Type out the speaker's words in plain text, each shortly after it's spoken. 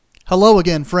Hello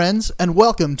again, friends, and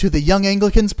welcome to the Young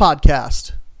Anglicans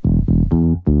Podcast.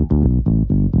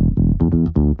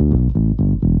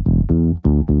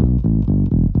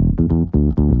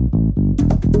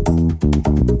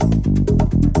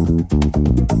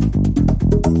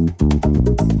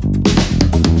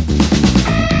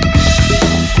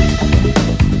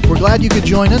 We're glad you could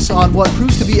join us on what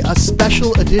proves to be a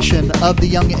special edition of the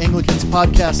Young Anglicans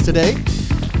Podcast today.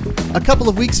 A couple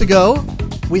of weeks ago,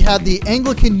 we had the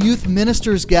Anglican Youth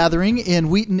Ministers Gathering in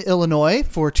Wheaton, Illinois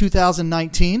for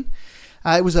 2019.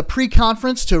 It was a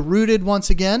pre-conference to Rooted once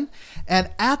again.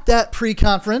 And at that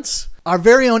pre-conference, our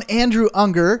very own Andrew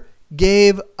Unger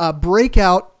gave a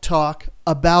breakout talk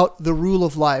about the rule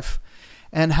of life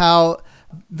and how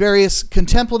various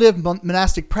contemplative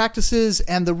monastic practices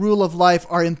and the rule of life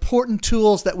are important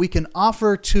tools that we can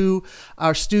offer to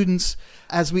our students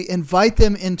as we invite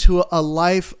them into a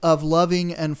life of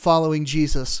loving and following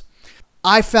Jesus.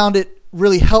 I found it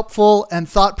really helpful and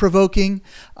thought-provoking.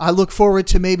 I look forward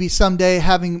to maybe someday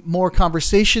having more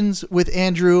conversations with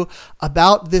Andrew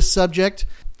about this subject.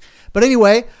 But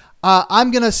anyway, I'm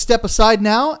going to step aside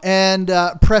now and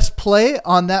press play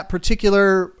on that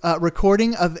particular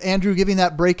recording of Andrew giving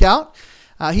that breakout.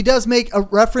 He does make a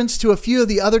reference to a few of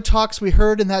the other talks we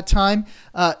heard in that time.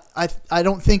 I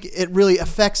don't think it really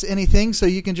affects anything, so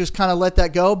you can just kind of let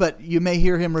that go, but you may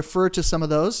hear him refer to some of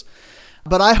those.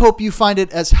 But I hope you find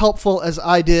it as helpful as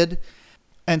I did.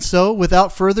 And so,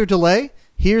 without further delay,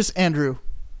 here's Andrew.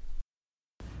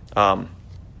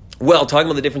 Well, talking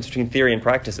about the difference between theory and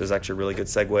practice is actually a really good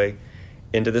segue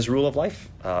into this rule of life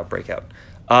breakout.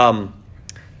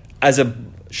 As a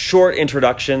short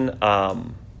introduction,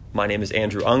 my name is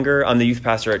Andrew Unger. I'm the youth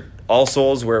pastor at All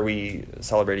Souls, where we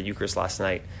celebrated Eucharist last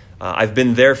night. I've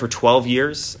been there for 12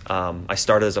 years. I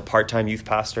started as a part-time youth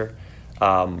pastor,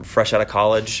 fresh out of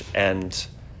college, and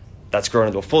that's grown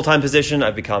into a full-time position.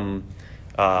 I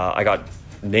got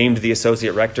named the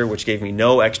associate rector, which gave me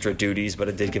no extra duties, but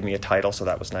it did give me a title, so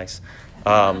that was nice.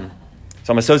 So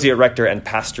I'm associate rector and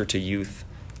pastor to youth.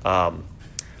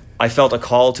 I felt a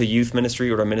call to youth ministry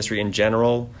or to ministry in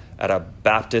general at a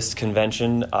Baptist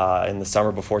convention in the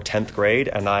summer before 10th grade,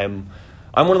 and I'm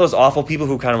one of those awful people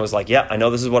who kind of was like, yeah, I know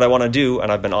this is what I want to do,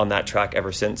 and I've been on that track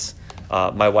ever since.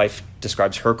 My wife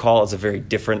describes her call as a very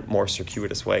different, more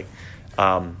circuitous way.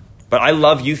 But I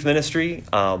love youth ministry.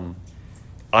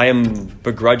 I am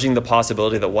begrudging the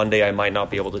possibility that one day I might not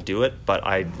be able to do it, but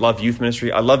I love youth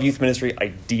ministry. I love youth ministry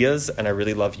ideas, and I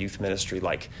really love youth ministry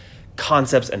like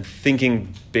concepts and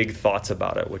thinking big thoughts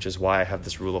about it, which is why I have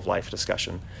this rule of life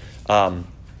discussion. I'll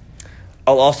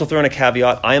also throw in a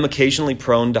caveat. I am occasionally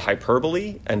prone to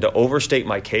hyperbole and to overstate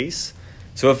my case.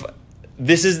 So if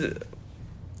there's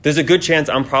a good chance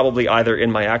I'm probably either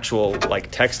in my actual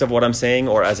text of what I'm saying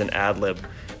or as an ad lib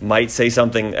might say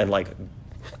something and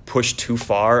push too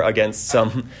far against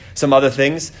some other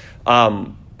things.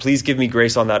 Please give me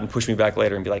grace on that and push me back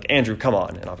later and be like, Andrew, come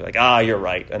on. And I'll be like, you're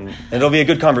right. And it'll be a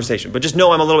good conversation. But just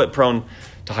know I'm a little bit prone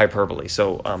to hyperbole.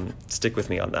 So stick with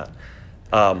me on that.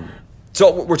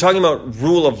 So we're talking about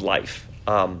rule of life.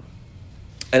 And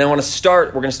we're going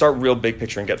to start real big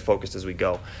picture and get focused as we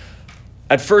go.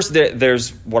 At first,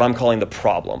 there's what I'm calling the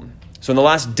problem. So in the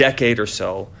last decade or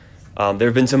so, there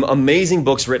have been some amazing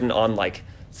books written on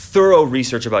thorough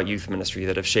research about youth ministry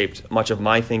that have shaped much of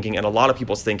my thinking and a lot of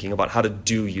people's thinking about how to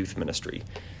do youth ministry.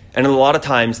 And a lot of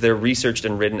times they're researched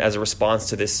and written as a response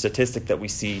to this statistic that we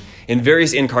see in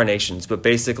various incarnations. But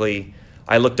basically,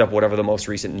 I looked up whatever the most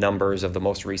recent numbers of the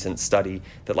most recent study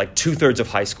that 2/3 of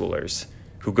high schoolers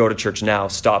who go to church now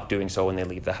stop doing so when they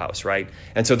leave the house, right?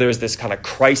 And so there's this kind of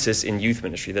crisis in youth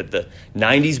ministry that the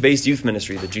 90s-based youth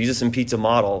ministry, the Jesus and Pizza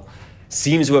model,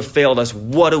 seems to have failed us.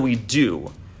 What do we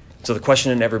do? So the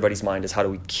question in everybody's mind is, how do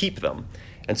we keep them?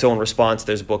 And so in response,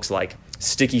 there's books like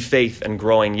Sticky Faith and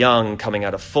Growing Young coming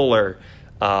out of Fuller,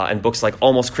 and books like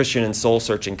Almost Christian and Soul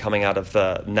Searching coming out of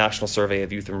the National Survey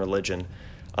of Youth and Religion.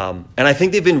 And I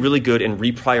think they've been really good in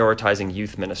reprioritizing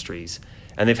youth ministries.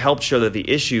 And they've helped show that the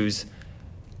issues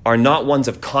are not ones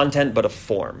of content, but of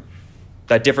form.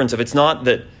 That difference of it's not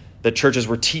that the churches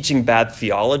were teaching bad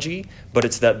theology, but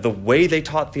it's that the way they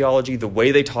taught theology, the way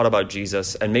they taught about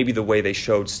Jesus, and maybe the way they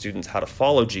showed students how to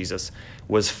follow Jesus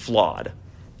was flawed.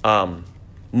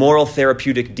 Moral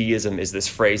therapeutic deism is this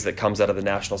phrase that comes out of the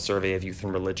National Survey of Youth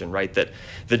and Religion, right? That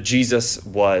Jesus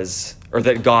was, or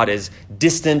that God is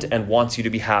distant and wants you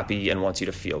to be happy and wants you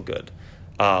to feel good.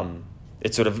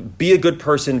 It's sort of be a good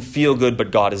person, feel good, but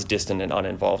God is distant and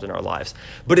uninvolved in our lives.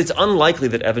 But it's unlikely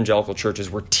that evangelical churches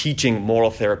were teaching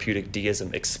moral therapeutic deism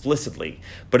explicitly.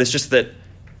 But it's just that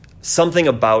something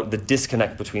about the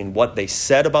disconnect between what they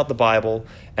said about the Bible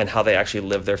and how they actually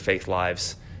live their faith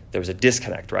lives. There was a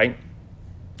disconnect, right?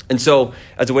 And so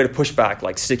as a way to push back,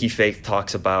 like Sticky Faith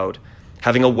talks about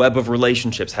having a web of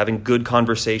relationships, having good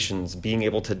conversations, being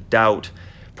able to doubt,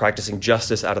 practicing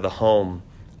justice out of the home.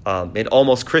 In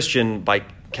Almost Christian by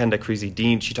Kenda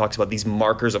Creasy-Dean, she talks about these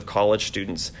markers of college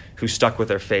students who stuck with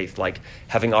their faith, like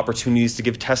having opportunities to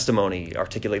give testimony,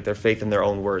 articulate their faith in their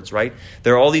own words, right?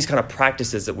 There are all these kind of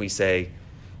practices that we say,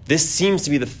 this seems to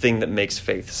be the thing that makes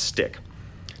faith stick.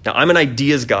 Now, I'm an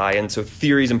ideas guy, and so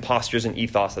theories and postures and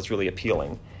ethos, that's really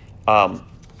appealing.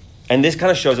 And this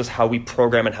kind of shows us how we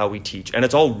program and how we teach. And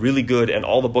it's all really good, and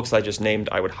all the books I just named,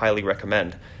 I would highly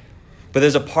recommend. But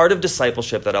there's a part of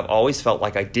discipleship that I've always felt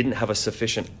like I didn't have a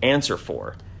sufficient answer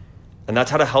for. And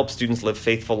that's how to help students live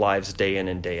faithful lives day in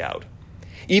and day out.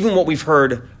 Even what we've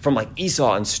heard from like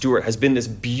Esau and Stuart has been this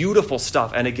beautiful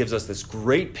stuff, and it gives us this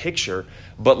great picture.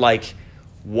 But like,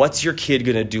 what's your kid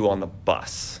going to do on the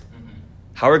bus?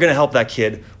 How are we going to help that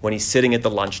kid when he's sitting at the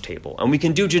lunch table? And we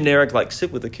can do generic, like,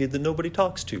 sit with a kid that nobody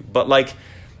talks to. But like,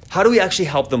 how do we actually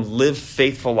help them live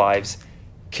faithful lives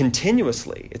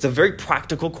continuously? It's a very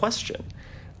practical question.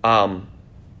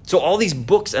 So all these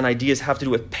books and ideas have to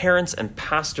do with parents and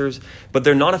pastors, but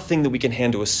they're not a thing that we can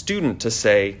hand to a student to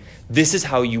say, this is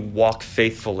how you walk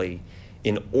faithfully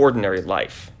in ordinary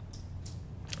life.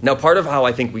 Now, part of how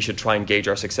I think we should try and gauge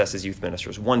our success as youth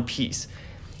ministers, one piece,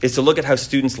 is to look at how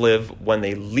students live when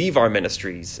they leave our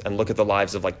ministries and look at the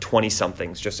lives of like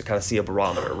 20-somethings just to kind of see a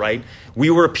barometer, right?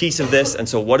 We were a piece of this, and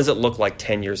so what does it look like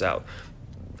 10 years out?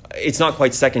 It's not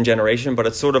quite second generation, but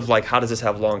it's sort of like, how does this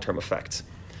have long-term effects?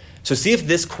 So see if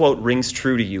this quote rings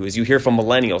true to you as you hear from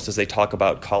millennials as they talk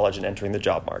about college and entering the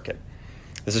job market.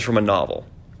 This is from a novel.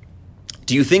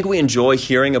 Do you think we enjoy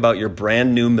hearing about your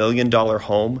brand new $1 million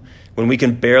home when we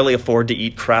can barely afford to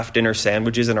eat Kraft Dinner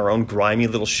sandwiches in our own grimy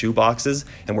little shoe boxes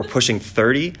and we're pushing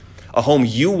 30? A home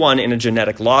you won in a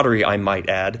genetic lottery, I might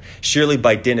add, surely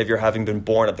by dint of your having been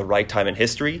born at the right time in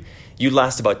history. You'd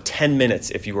last about 10 minutes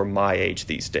if you were my age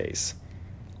these days.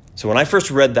 So when I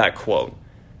first read that quote,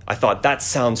 I thought that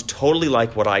sounds totally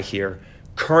like what I hear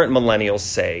current millennials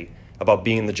say about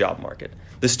being in the job market.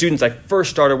 The students I first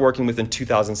started working with in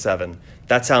 2007,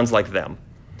 that sounds like them.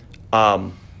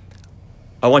 I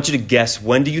want you to guess,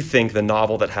 when do you think the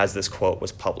novel that has this quote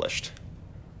was published?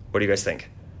 What do you guys think?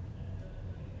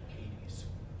 80s.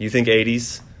 You think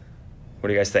 80s? What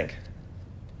do you guys think?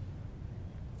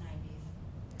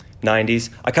 90s.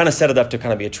 I kind of set it up to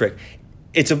kind of be a trick.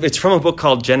 It's from a book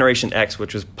called Generation X,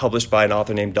 which was published by an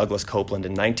author named Douglas Copeland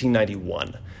in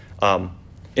 1991.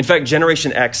 In fact,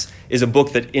 Generation X is a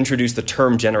book that introduced the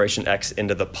term Generation X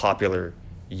into the popular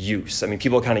use. I mean,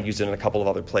 people kind of used it in a couple of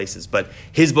other places, but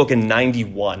his book in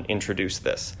 91 introduced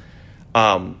this.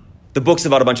 The book's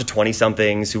about a bunch of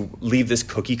 20-somethings who leave this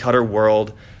cookie-cutter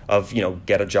world of,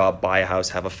 get a job, buy a house,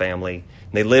 have a family.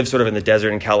 And they live sort of in the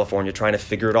desert in California trying to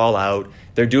figure it all out.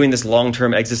 They're doing this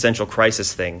long-term existential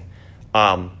crisis thing.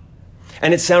 And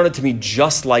it sounded to me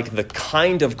just like the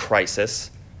kind of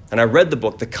crisis, and I read the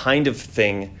book, the kind of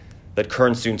thing that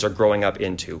current students are growing up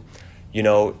into.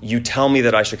 You tell me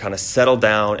that I should kind of settle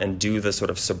down and do the sort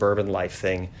of suburban life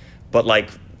thing, but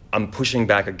I'm pushing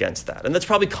back against that. And that's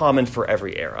probably common for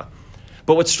every era.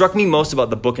 But what struck me most about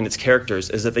the book and its characters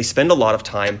is that they spend a lot of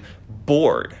time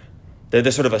bored. They're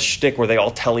sort of a shtick where they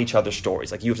all tell each other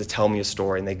stories. Like, you have to tell me a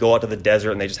story, and they go out to the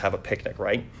desert and they just have a picnic,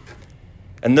 right?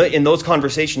 And in those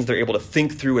conversations, they're able to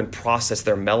think through and process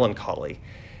their melancholy.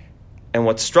 And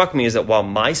what struck me is that while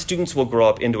my students will grow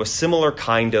up into a similar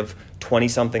kind of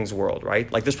 20-somethings world,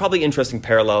 right? Like, there's probably interesting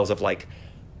parallels of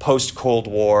post-Cold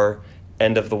War,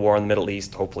 end of the war in the Middle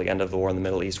East, hopefully end of the war in the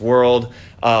Middle East world,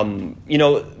 the kind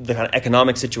of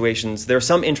economic situations. There are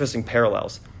some interesting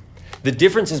parallels. The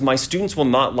difference is my students will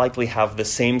not likely have the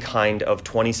same kind of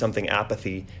 20-something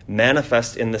apathy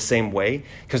manifest in the same way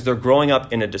because they're growing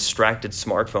up in a distracted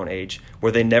smartphone age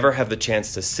where they never have the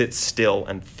chance to sit still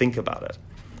and think about it.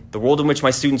 The world in which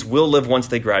my students will live once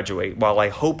they graduate, while I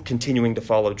hope continuing to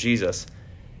follow Jesus,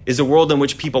 is a world in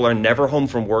which people are never home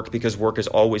from work because work is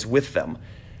always with them.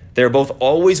 They're both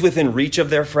always within reach of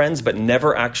their friends but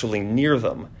never actually near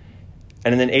them.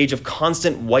 And in an age of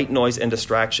constant white noise and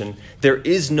distraction, there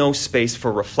is no space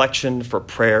for reflection, for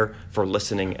prayer, for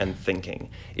listening and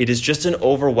thinking. It is just an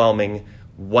overwhelming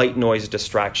white noise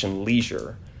distraction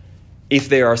leisure. If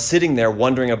they are sitting there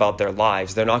wondering about their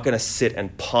lives, they're not going to sit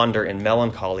and ponder in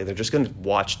melancholy. They're just going to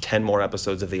watch 10 more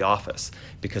episodes of The Office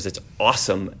because it's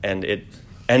awesome and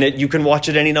you can watch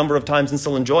it any number of times and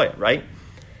still enjoy it, right?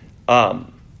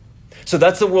 So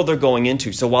that's the world they're going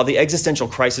into. So while the existential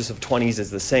crisis of 20s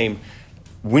is the same,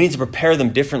 we need to prepare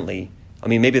them differently. I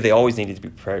mean, maybe they always needed to be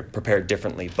prepared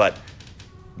differently, but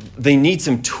they need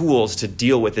some tools to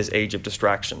deal with this age of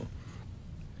distraction.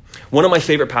 One of my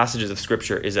favorite passages of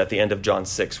Scripture is at the end of John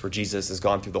 6, where Jesus has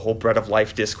gone through the whole bread of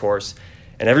life discourse,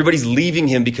 and everybody's leaving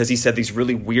him because he said these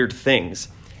really weird things.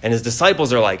 And his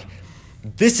disciples are like,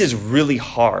 this is really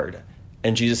hard.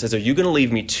 And Jesus says, are you going to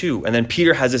leave me too? And then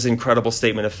Peter has this incredible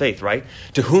statement of faith, right?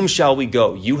 To whom shall we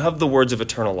go? You have the words of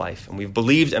eternal life, and we've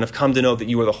believed and have come to know that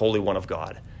you are the Holy One of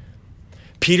God.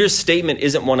 Peter's statement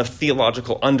isn't one of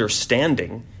theological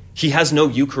understanding. He has no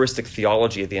Eucharistic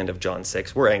theology at the end of John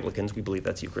 6. We're Anglicans. We believe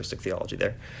that's Eucharistic theology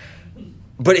there.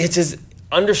 But it's his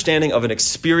understanding of an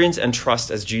experience and trust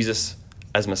as Jesus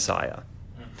as Messiah.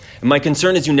 And my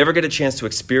concern is you never get a chance to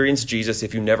experience Jesus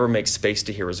if you never make space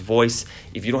to hear his voice,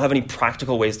 if you don't have any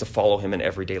practical ways to follow him in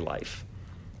everyday life.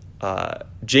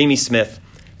 Jamie Smith,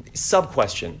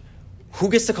 sub-question. Who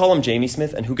gets to call him Jamie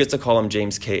Smith and who gets to call him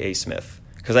James K.A. Smith?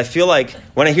 Because I feel like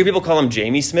when I hear people call him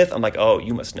Jamie Smith, I'm like, oh,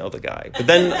 you must know the guy. But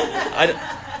then,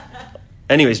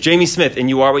 anyways, Jamie Smith in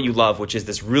You Are What You Love, which is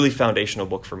this really foundational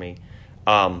book for me,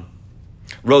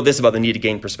 wrote this about the need to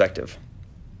gain perspective.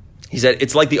 He said,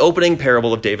 it's like the opening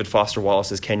parable of David Foster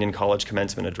Wallace's Kenyon College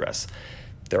commencement address.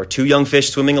 There are two young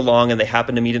fish swimming along, and they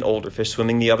happen to meet an older fish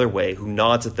swimming the other way, who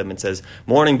nods at them and says,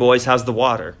 morning, boys, how's the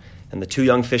water? And the two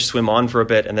young fish swim on for a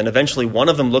bit, and then eventually one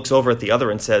of them looks over at the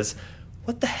other and says,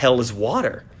 what the hell is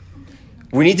water?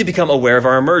 We need to become aware of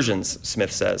our immersions,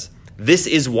 Smith says. This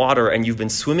is water, and you've been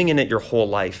swimming in it your whole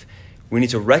life. We need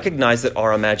to recognize that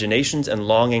our imaginations and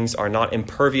longings are not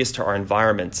impervious to our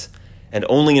environments, and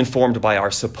only informed by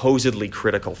our supposedly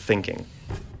critical thinking.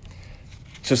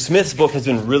 So Smith's book has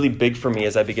been really big for me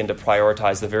as I begin to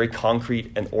prioritize the very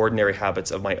concrete and ordinary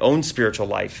habits of my own spiritual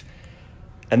life,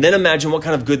 and then imagine what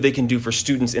kind of good they can do for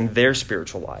students in their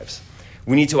spiritual lives.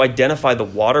 We need to identify the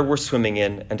water we're swimming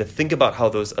in and to think about how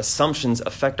those assumptions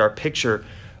affect our picture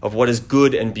of what is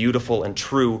good and beautiful and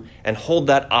true, and hold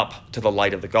that up to the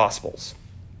light of the Gospels.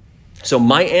 So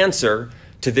my answer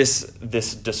to this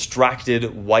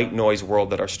distracted white noise world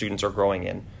that our students are growing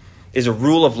in is a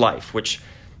rule of life, which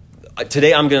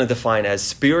today I'm going to define as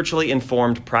spiritually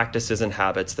informed practices and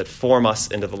habits that form us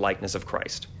into the likeness of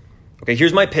Christ. Okay,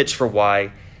 here's my pitch for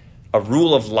why a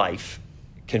rule of life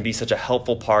can be such a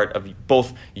helpful part of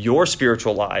both your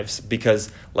spiritual lives,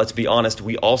 because let's be honest,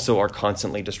 we also are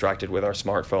constantly distracted with our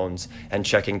smartphones and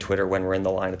checking Twitter when we're in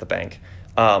the line at the bank.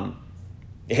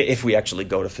 If we actually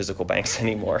go to physical banks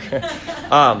anymore.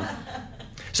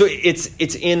 So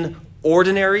it's in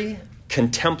ordinary,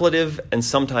 contemplative, and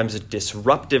sometimes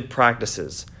disruptive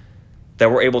practices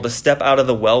that we're able to step out of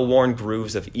the well-worn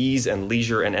grooves of ease and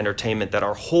leisure and entertainment that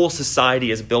our whole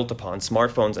society is built upon,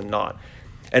 smartphones and not,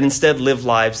 and instead live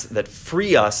lives that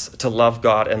free us to love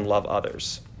God and love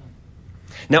others.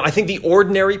 Now, I think the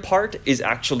ordinary part is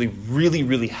actually really,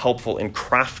 really helpful in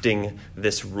crafting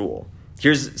this rule.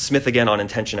 Here's Smith again on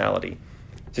intentionality.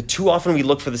 So too often we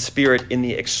look for the Spirit in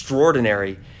the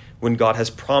extraordinary when God has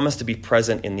promised to be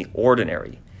present in the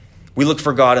ordinary. We look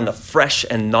for God in the fresh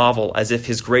and novel as if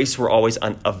his grace were always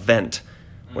an event,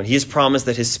 when he has promised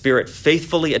that his Spirit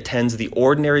faithfully attends the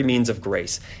ordinary means of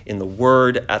grace in the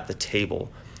Word at the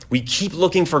table. We keep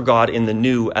looking for God in the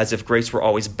new as if grace were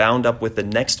always bound up with the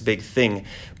next big thing,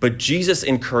 but Jesus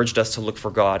encouraged us to look for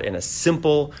God in a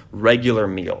simple, regular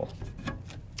meal.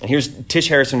 And here's Tish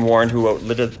Harrison Warren, who wrote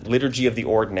Liturgy of the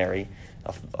Ordinary,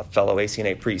 a fellow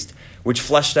ACNA priest, which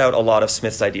fleshed out a lot of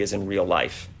Smith's ideas in real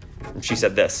life. And she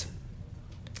said this: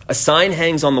 a sign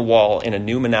hangs on the wall in a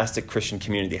new monastic Christian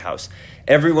community house.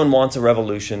 Everyone wants a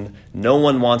revolution. No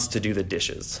one wants to do the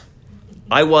dishes.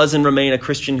 I was and remain a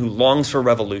Christian who longs for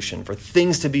revolution, for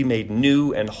things to be made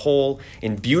new and whole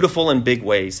in beautiful and big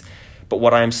ways. But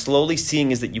what I am slowly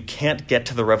seeing is that you can't get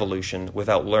to the revolution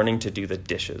without learning to do the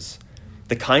dishes.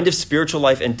 The kind of spiritual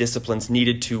life and disciplines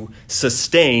needed to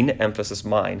sustain, emphasis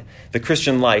mine, the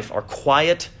Christian life are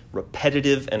quiet,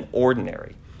 repetitive, and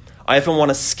ordinary. I often want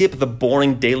to skip the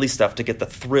boring daily stuff to get the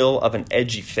thrill of an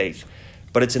edgy faith.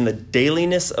 But it's in the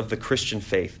dailiness of the Christian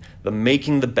faith, the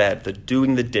making the bed, the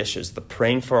doing the dishes, the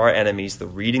praying for our enemies, the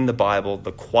reading the Bible,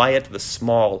 the quiet, the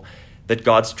small, that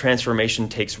God's transformation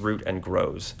takes root and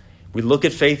grows. We look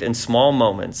at faith in small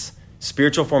moments,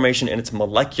 spiritual formation in its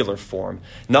molecular form,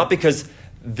 not because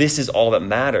this is all that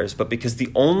matters, but because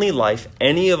the only life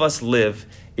any of us live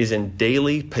is in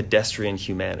daily pedestrian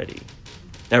humanity.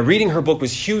 Now, reading her book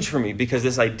was huge for me because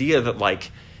this idea that,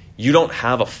 you don't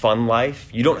have a fun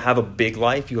life, you don't have a big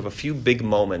life, you have a few big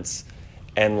moments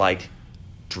and,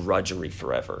 drudgery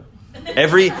forever.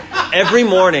 Every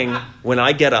morning when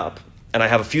I get up, and I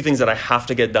have a few things that I have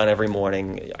to get done every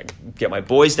morning. I get my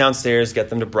boys downstairs, get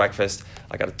them to breakfast.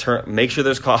 I got to make sure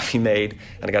there's coffee made,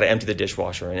 and I got to empty the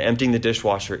dishwasher. And emptying the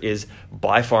dishwasher is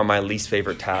by far my least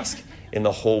favorite task in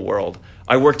the whole world.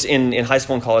 I worked in high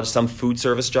school and college some food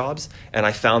service jobs, and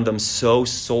I found them so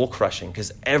soul-crushing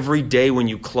because every day when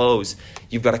you close,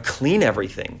 you've got to clean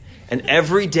everything. And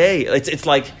every day, it's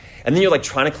like, and then you're like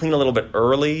trying to clean a little bit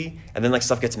early, and then like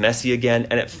stuff gets messy again.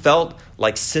 And it felt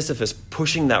like Sisyphus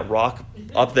pushing that rock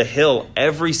up the hill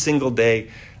every single day.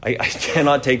 I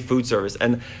cannot take food service.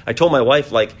 And I told my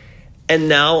wife, like, and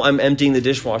now I'm emptying the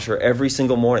dishwasher every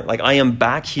single morning. Like, I am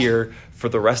back here for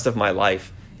the rest of my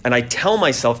life. And I tell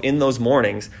myself in those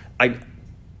mornings, I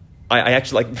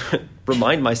actually like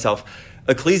remind myself,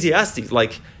 Ecclesiastes,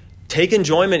 like, take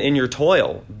enjoyment in your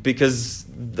toil because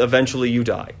eventually you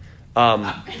die.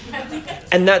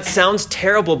 And that sounds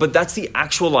terrible, but that's the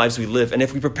actual lives we live. And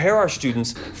if we prepare our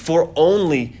students for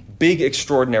only big,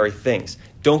 extraordinary things,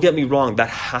 don't get me wrong, that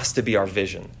has to be our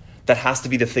vision. That has to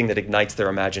be the thing that ignites their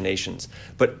imaginations.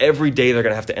 But every day they're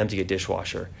going to have to empty a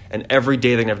dishwasher. And every day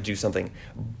they're going to have to do something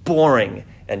boring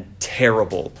and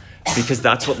terrible because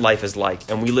that's what life is like.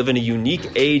 And we live in a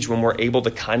unique age when we're able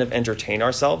to kind of entertain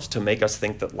ourselves to make us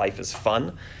think that life is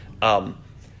fun.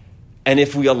 And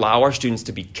if we allow our students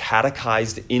to be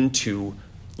catechized into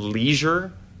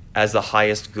leisure as the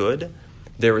highest good,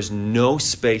 there is no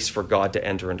space for God to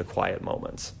enter into quiet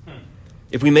moments.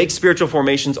 If we make spiritual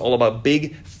formations all about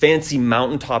big, fancy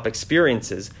mountaintop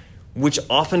experiences, which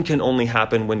often can only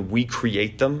happen when we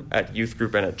create them at youth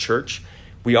group and at church,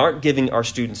 we aren't giving our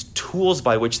students tools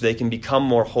by which they can become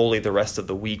more holy the rest of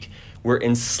the week. We're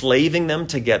enslaving them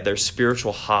to get their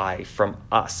spiritual high from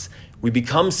us. We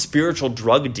become spiritual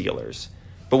drug dealers.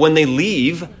 But when they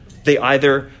leave, they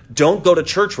either don't go to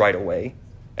church right away,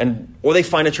 or they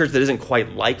find a church that isn't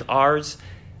quite like ours,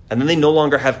 and then they no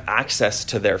longer have access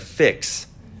to their fix,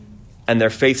 and their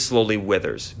faith slowly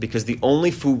withers because the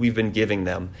only food we've been giving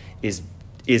them is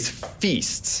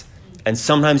feasts, and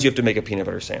sometimes you have to make a peanut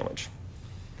butter sandwich.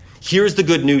 Here's the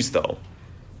good news, though.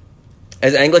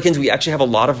 As Anglicans, we actually have a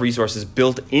lot of resources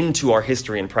built into our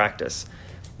history and practice.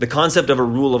 The concept of a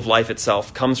rule of life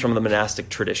itself comes from the monastic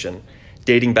tradition,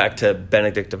 dating back to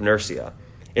Benedict of Nursia.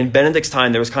 In Benedict's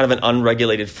time, there was kind of an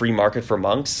unregulated free market for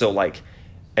monks, so like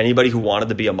anybody who wanted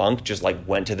to be a monk just like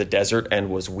went to the desert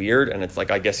and was weird, and it's like,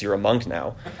 I guess you're a monk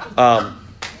now.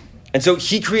 And so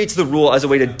he creates the rule as a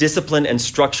way to discipline and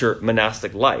structure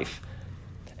monastic life.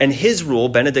 And his rule,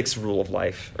 Benedict's rule of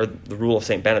life, or the rule of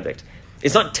St. Benedict,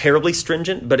 is not terribly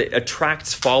stringent, but it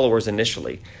attracts followers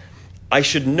initially. I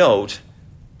should note,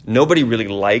 nobody really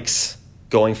likes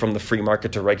going from the free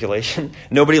market to regulation.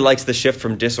 Nobody likes the shift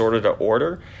from disorder to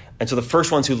order. And so the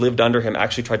first ones who lived under him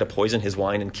actually tried to poison his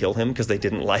wine and kill him because they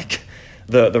didn't like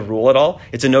the rule at all.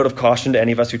 It's a note of caution to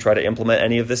any of us who try to implement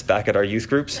any of this back at our youth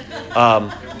groups. We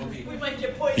might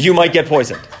get poisoned. You might get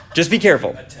poisoned. Just be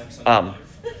careful.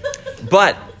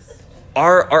 But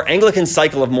our Anglican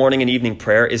cycle of morning and evening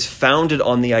prayer is founded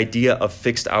on the idea of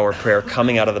fixed hour prayer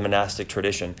coming out of the monastic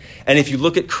tradition. And if you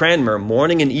look at Cranmer,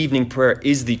 morning and evening prayer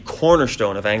is the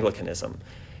cornerstone of Anglicanism.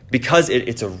 Because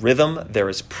it's a rhythm, there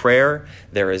is prayer,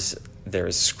 there is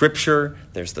scripture,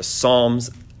 there's the Psalms,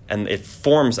 and it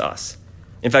forms us.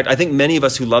 In fact, I think many of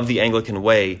us who love the Anglican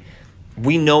way,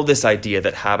 we know this idea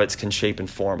that habits can shape and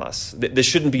form us. This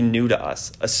shouldn't be new to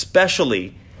us,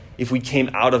 especially if we came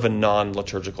out of a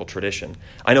non-liturgical tradition.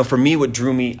 I know for me, what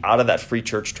drew me out of that free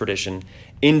church tradition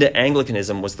into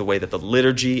Anglicanism was the way that the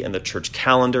liturgy and the church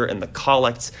calendar and the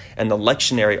collects and the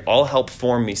lectionary all help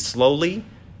form me slowly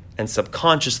and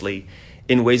subconsciously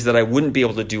in ways that I wouldn't be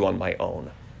able to do on my own,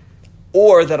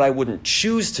 or that I wouldn't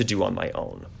choose to do on my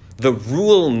own. The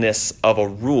ruleness of a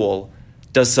rule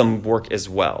does some work as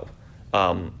well.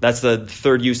 That's the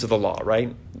third use of the law,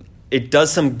 right? It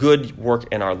does some good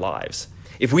work in our lives.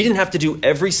 If we didn't have to do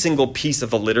every single piece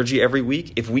of the liturgy every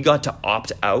week, if we got to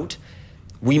opt out,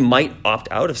 we might opt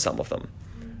out of some of them.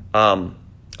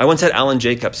 I once had Alan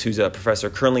Jacobs, who's a professor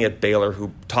currently at Baylor,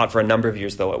 who taught for a number of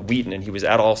years, though, at Wheaton, and he was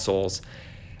at All Souls.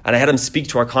 And I had him speak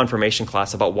to our confirmation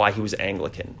class about why he was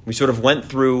Anglican. We sort of went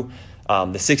through the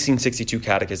 1662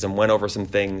 Catechism, went over some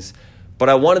things, but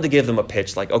I wanted to give them a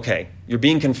pitch like, okay, you're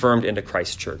being confirmed into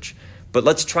Christ Church, but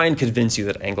let's try and convince you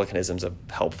that Anglicanism is a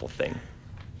helpful thing.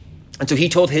 And so he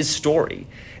told his story.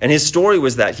 And his story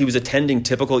was that he was attending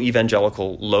typical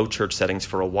evangelical low church settings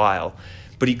for a while,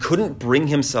 but he couldn't bring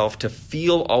himself to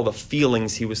feel all the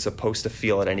feelings he was supposed to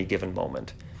feel at any given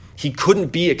moment. He couldn't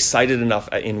be excited enough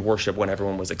in worship when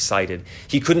everyone was excited.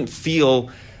 He couldn't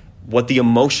feel what the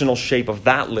emotional shape of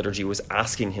that liturgy was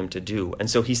asking him to do. And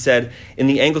so he said, in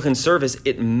the Anglican service,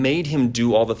 it made him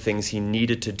do all the things he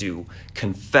needed to do: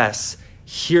 confess,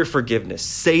 hear forgiveness,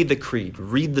 say the creed,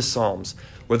 read the Psalms,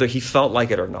 whether he felt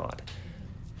like it or not.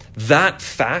 That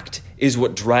fact is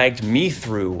what dragged me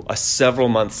through a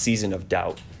several-month season of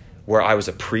doubt, where I was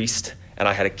a priest and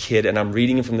I had a kid and I'm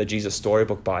reading from the Jesus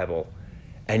Storybook Bible,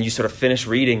 and you sort of finish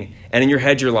reading, and in your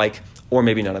head you're like, or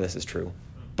maybe none of this is true,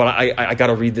 but I got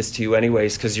to read this to you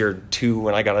anyways because you're 2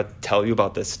 and I got to tell you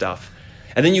about this stuff.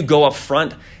 And then you go up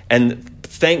front, and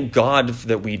thank God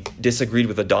that we disagreed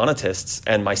with the Donatists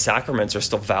and my sacraments are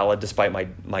still valid despite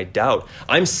my doubt.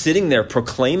 I'm sitting there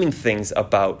proclaiming things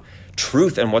about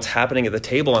truth and what's happening at the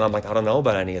table, and I'm like, I don't know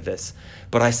about any of this.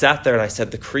 But I sat there and I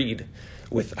said the creed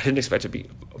I didn't expect to be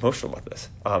emotional about this.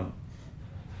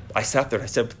 I sat there and I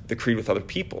said the creed with other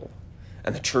people,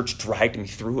 and the church dragged me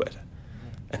through it.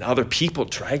 And other people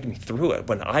dragged me through it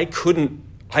when I couldn't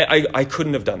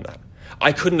have done that.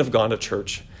 I couldn't have gone to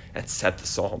church and said the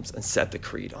Psalms and said the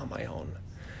creed on my own.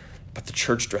 But the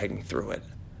church dragged me through it.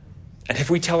 And if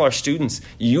we tell our students,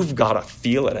 you've got to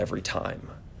feel it every time,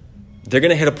 they're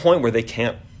going to hit a point where they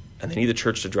can't, and they need the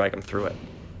church to drag them through it.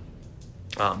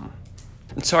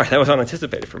 Sorry, that was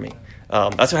unanticipated for me.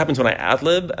 That's what happens when I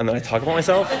ad-lib and then I talk about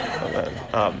myself.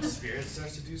 Spirit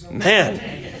starts to do something.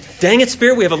 Man, dang it,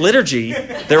 Spirit, we have a liturgy.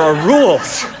 There are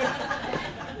rules.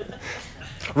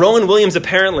 Rowan Williams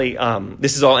apparently,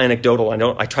 this is all anecdotal.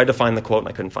 I tried to find the quote and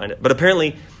I couldn't find it. But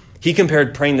apparently he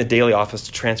compared praying the daily office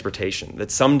to transportation.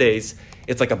 That some days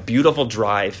it's like a beautiful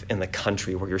drive in the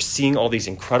country where you're seeing all these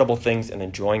incredible things and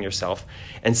enjoying yourself.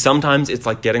 And sometimes it's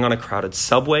like getting on a crowded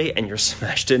subway and you're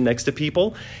smashed in next to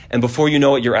people. And before you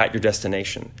know it, you're at your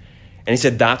destination. And he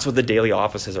said that's what the daily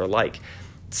offices are like.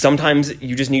 Sometimes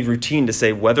you just need routine to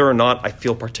say whether or not I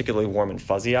feel particularly warm and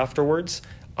fuzzy afterwards.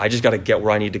 I just got to get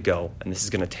where I need to go, and this is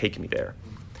going to take me there.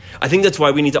 I think that's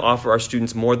why we need to offer our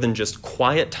students more than just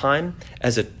quiet time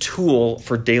as a tool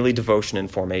for daily devotion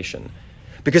and formation.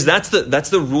 Because that's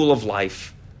the rule of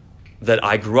life that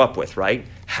I grew up with, right?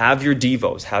 Have your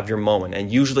devos, have your moment.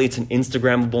 And usually it's an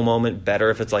Instagrammable moment, better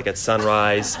if it's like at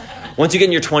sunrise. Once you get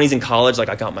in your 20s in college, like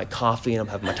I got my coffee and I'm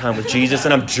having my time with Jesus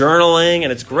and I'm journaling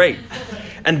and it's great.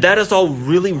 And that is all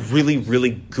really, really,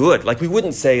 really good. Like we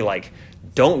wouldn't say like,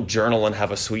 don't journal and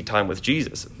have a sweet time with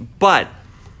Jesus. But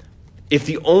if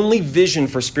the only vision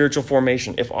for spiritual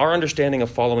formation, if our understanding of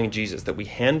following Jesus that we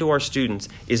hand to our students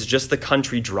is just the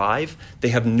country drive, they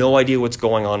have no idea what's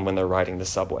going on when they're riding the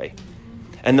subway.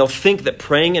 And they'll think that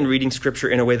praying and reading scripture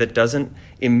in a way that doesn't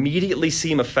immediately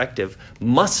seem effective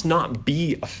must not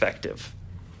be effective.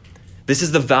 This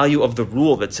is the value of the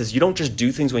rule that says you don't just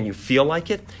do things when you feel like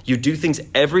it, you do things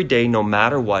every day no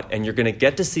matter what, and you're going to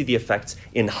get to see the effects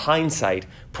in hindsight,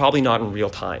 probably not in real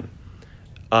time.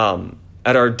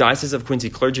 At our Diocese of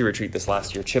Quincy clergy retreat this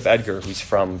last year, Chip Edgar, who's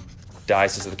from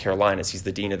Diocese of the Carolinas, he's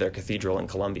the dean of their cathedral in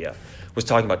Columbia, was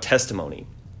talking about testimony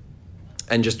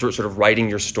and just sort of writing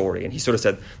your story. And he sort of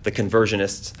said the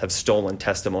conversionists have stolen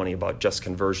testimony about just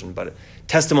conversion, but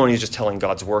testimony is just telling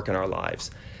God's work in our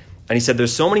lives. And he said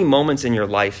there's so many moments in your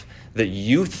life that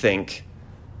you think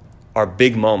are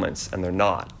big moments, and they're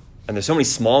not. And there's so many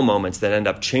small moments that end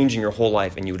up changing your whole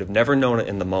life, and you would have never known it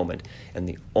in the moment. And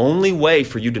the only way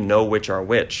for you to know which are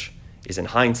which is in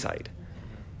hindsight.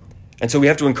 And so we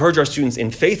have to encourage our students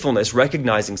in faithfulness,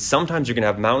 recognizing sometimes you're going to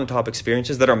have mountaintop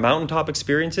experiences that are mountaintop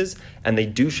experiences, and they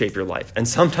do shape your life. And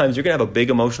sometimes you're going to have a big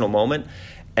emotional moment,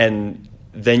 and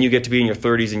then you get to be in your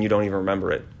 30s and you don't even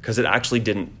remember it because it actually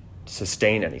didn't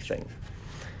sustain anything.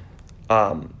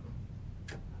 And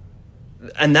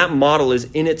that model is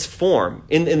in its form,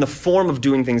 in the form of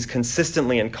doing things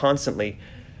consistently and constantly,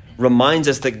 reminds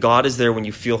us that God is there when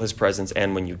you feel his presence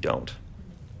and when you don't.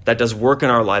 That does work in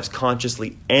our lives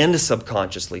consciously and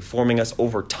subconsciously, forming us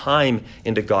over time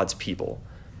into God's people,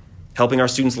 helping our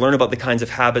students learn about the kinds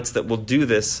of habits that will do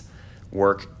this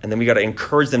work, and then we got to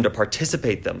encourage them to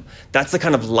participate them. That's the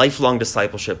kind of lifelong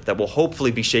discipleship that will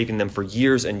hopefully be shaping them for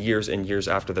years and years and years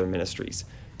after their ministries.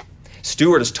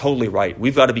 Stuart is totally right.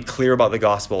 We've got to be clear about the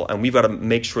gospel, and we've got to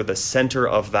make sure the center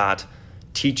of that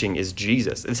teaching is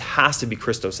Jesus. This has to be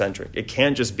Christocentric. It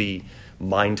can't just be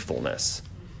mindfulness,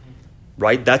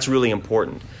 right? That's really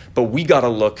important. But we got to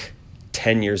look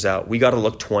 10 years out. We got to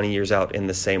look 20 years out in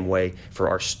the same way for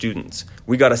our students.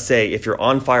 We got to say, if you're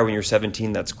on fire when you're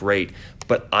 17, that's great.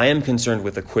 But I am concerned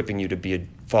with equipping you to be a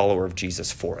follower of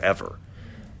Jesus forever.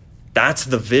 That's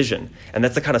the vision. And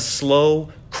that's the kind of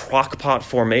slow crockpot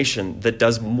formation that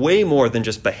does way more than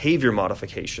just behavior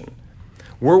modification.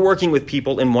 We're working with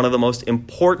people in one of the most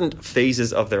important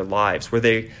phases of their lives, where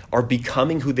they are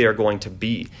becoming who they are going to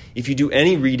be. If you do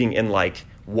any reading in like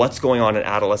what's going on in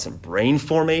adolescent brain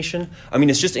formation, I mean,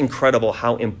 it's just incredible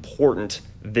how important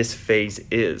this phase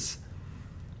is.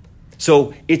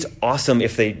 So it's awesome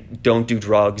if they don't do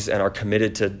drugs and are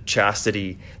committed to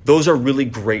chastity. Those are really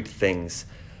great things,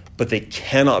 but they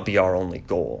cannot be our only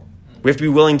goal. We have to be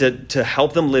willing to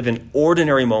help them live in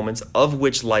ordinary moments of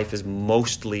which life is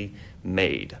mostly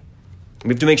made. We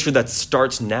have to make sure that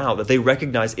starts now, that they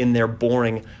recognize in their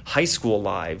boring high school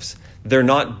lives, they're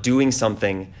not doing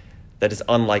something that is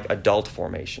unlike adult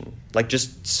formation. Like,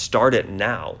 just start it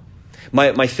now.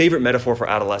 My favorite metaphor for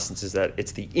adolescence is that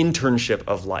it's the internship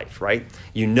of life, right?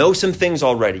 You know some things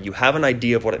already. You have an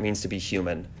idea of what it means to be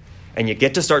human, and you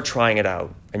get to start trying it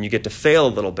out, and you get to fail a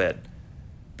little bit,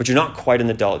 but you're not quite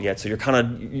an adult yet, so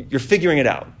you're figuring it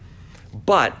out.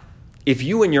 But if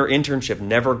you and your internship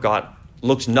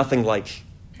looked nothing like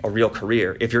a real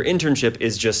career, if your internship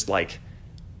is just like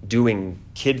doing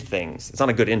kid things, it's not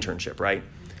a good internship, right?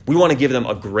 We want to give them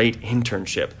a great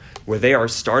internship where they are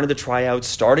starting to try out,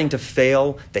 starting to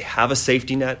fail. They have a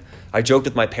safety net. I joked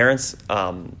with my parents,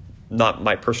 not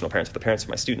my personal parents, but the parents of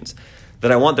my students,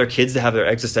 that I want their kids to have their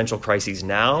existential crises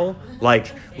now.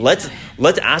 Like, let's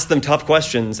ask them tough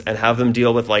questions and have them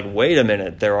deal with, like, wait a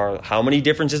minute, there are how many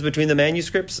differences between the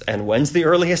manuscripts, and when's the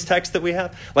earliest text that we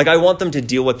have? Like, I want them to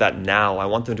deal with that now. I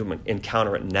want them to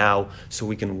encounter it now so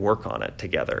we can work on it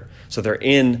together. So they're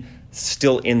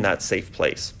still in that safe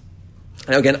place.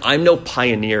 Now, again, I'm no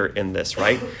pioneer in this,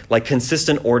 right? Like,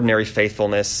 consistent ordinary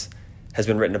faithfulness has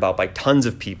been written about by tons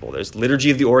of people. There's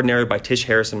Liturgy of the Ordinary by Tish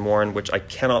Harrison Warren, which I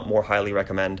cannot more highly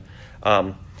recommend.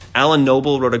 Alan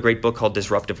Noble wrote a great book called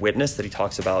Disruptive Witness that he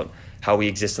talks about how we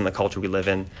exist in the culture we live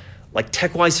in. Like,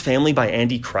 Tech-Wise Family by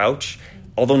Andy Crouch,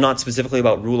 although not specifically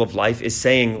about rule of life, is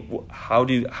saying, how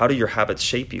do your habits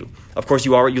shape you? Of course,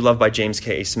 You Are What You Love by James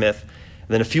K.A. Smith.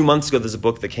 And then a few months ago, there's a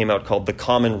book that came out called The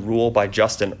Common Rule by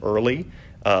Justin Earley.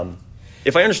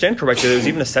 If I understand correctly, there was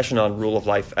even a session on rule of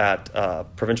life at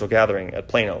Provincial Gathering at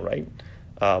Plano, right?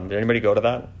 Did anybody go to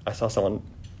that? I saw someone.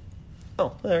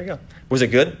 Oh, there you go. Was it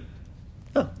good?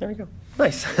 Oh, there you go.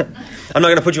 Nice. I'm not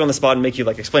going to put you on the spot and make you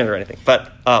like explain it or anything.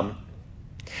 But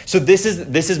so this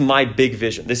is my big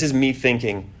vision. This is me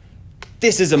thinking,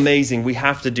 this is amazing. We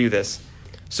have to do this.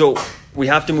 So we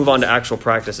have to move on to actual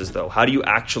practices, though. How do you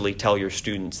actually tell your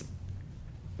students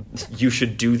you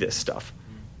should do this stuff?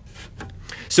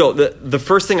 So the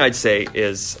first thing I'd say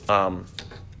is I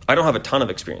don't have a ton of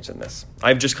experience in this.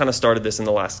 I've just kind of started this in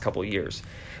the last couple of years.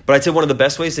 But I'd say one of the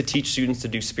best ways to teach students to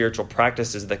do spiritual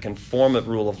practices that can form a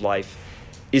rule of life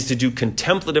is to do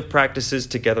contemplative practices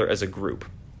together as a group.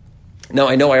 Now,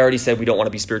 I know I already said we don't want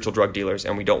to be spiritual drug dealers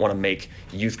and we don't want to make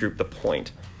youth group the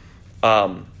point.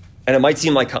 And it might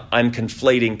seem like I'm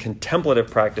conflating contemplative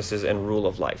practices and rule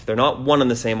of life. They're not one and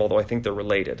the same, although I think they're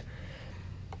related.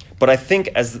 But I think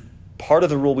as part of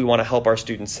the rule we want to help our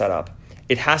students set up,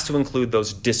 it has to include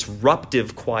those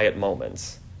disruptive quiet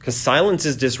moments. Because silence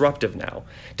is disruptive now.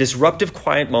 Disruptive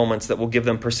quiet moments that will give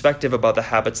them perspective about the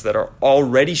habits that are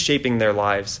already shaping their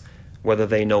lives, whether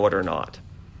they know it or not.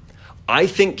 I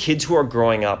think kids who are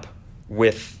growing up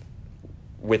with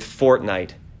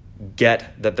Fortnite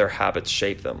get that their habits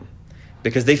shape them.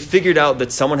 Because they figured out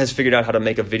that someone has figured out how to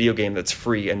make a video game that's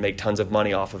free and make tons of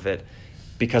money off of it,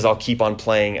 because I'll keep on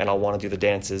playing and I'll want to do the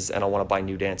dances and I'll want to buy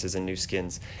new dances and new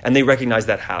skins. And they recognize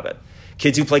that habit.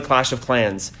 Kids who play Clash of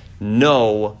Clans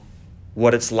know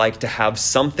what it's like to have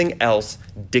something else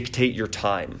dictate your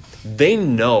time. They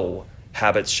know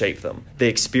habits shape them. They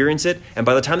experience it, and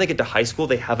by the time they get to high school,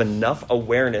 they have enough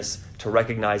awareness to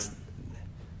recognize,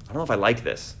 I don't know if I like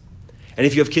this. And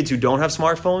if you have kids who don't have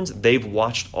smartphones, they've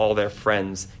watched all their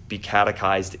friends be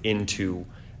catechized into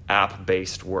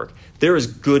app-based work. There is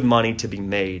good money to be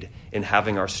made in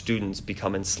having our students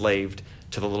become enslaved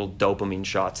to the little dopamine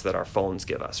shots that our phones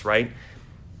give us, right?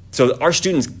 So our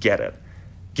students get it.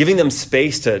 Giving them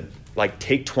space to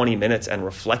take 20 minutes and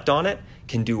reflect on it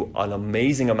can do an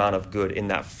amazing amount of good in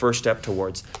that first step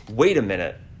towards, wait a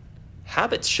minute,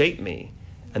 habits shape me.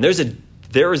 And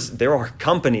there are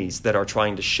companies that are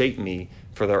trying to shape me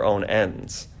for their own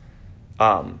ends.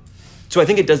 So I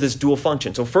think it does this dual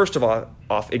function. So first of all,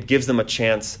 it gives them a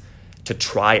chance to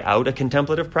try out a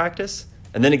contemplative practice,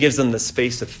 and then it gives them the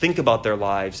space to think about their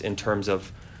lives in terms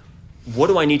of, what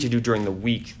do I need to do during the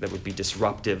week that would be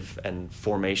disruptive and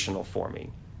formational for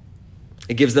me?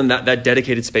 It gives them that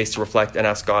dedicated space to reflect and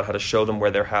ask God how to show them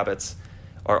where their habits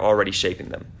are already shaping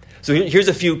them. So here's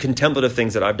a few contemplative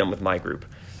things that I've done with my group.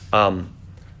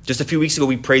 Just a few weeks ago,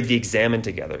 we prayed the Examen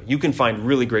together. You can find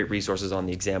really great resources on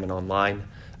the Examen online.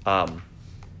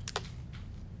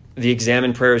 The exam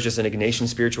and prayer is just an Ignatian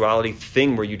spirituality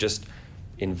thing where you just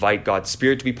invite God's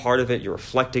Spirit to be part of it. You're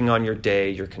reflecting on your day.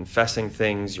 You're confessing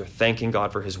things. You're thanking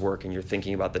God for his work, and you're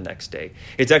thinking about the next day.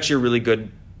 It's actually a really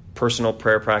good personal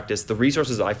prayer practice. The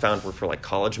resources I found were for like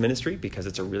college ministry, because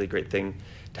it's a really great thing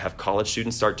to have college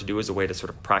students start to do as a way to sort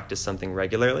of practice something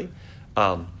regularly.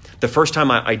 The first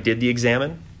time I did the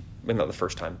examen, well, not the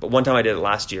first time, but one time I did it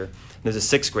last year. There's a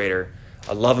sixth grader.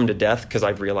 I love him to death because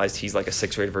I've realized he's like a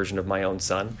sixth grade version of my own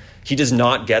son. He does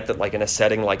not get that, like, in a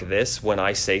setting like this, when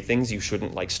I say things, you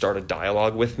shouldn't like start a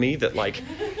dialogue with me. That like,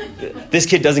 this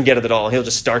kid doesn't get it at all. He'll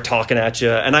just start talking at you,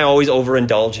 and I always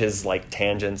overindulge his like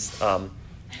tangents.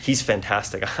 He's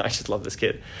fantastic. I just love this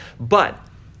kid. But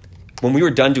when we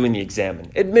were done doing the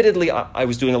examen, admittedly, I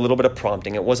was doing a little bit of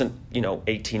prompting. It wasn't,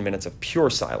 18 minutes of pure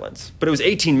silence, but it was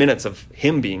 18 minutes of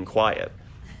him being quiet.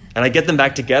 And I get them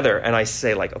back together, and I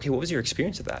say, like, okay, what was your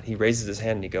experience of that? He raises his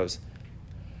hand, and he goes,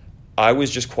 I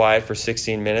was just quiet for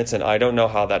 16 minutes, and I don't know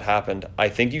how that happened. I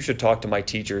think you should talk to my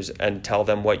teachers and tell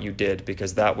them what you did,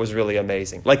 because that was really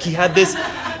amazing. Like, he had this,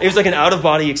 it was like an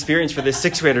out-of-body experience for this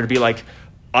sixth grader to be like,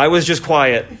 I was just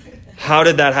quiet. How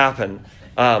did that happen?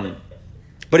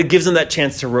 But it gives them that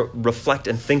chance to reflect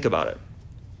and think about it.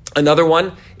 Another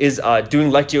one is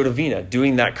doing Lectio Divina,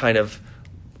 doing that kind of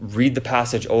read the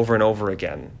passage over and over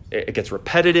again. It gets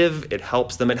repetitive. It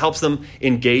helps them. It helps them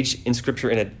engage in Scripture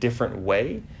in a different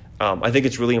way. I think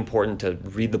it's really important to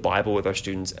read the Bible with our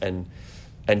students and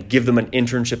give them an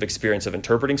internship experience of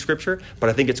interpreting Scripture, but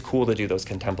I think it's cool to do those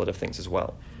contemplative things as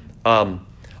well.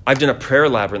 I've done a prayer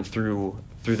labyrinth through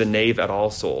the nave at All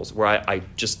Souls, where I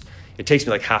just, it takes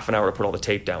me like half an hour to put all the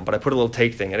tape down, but I put a little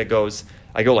tape thing, and I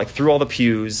go like through all the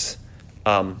pews,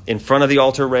 in front of the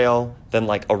altar rail, then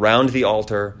like around the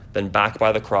altar, then back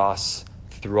by the cross,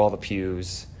 through all the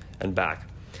pews, and back.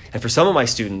 And for some of my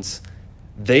students,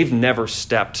 they've never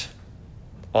stepped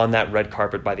on that red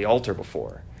carpet by the altar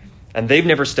before. And they've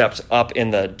never stepped up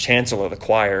in the chancel or the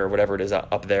choir or whatever it is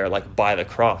up there, like by the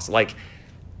cross. Like,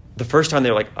 the first time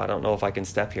they're like, I don't know if I can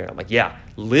step here. And I'm like, yeah,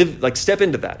 step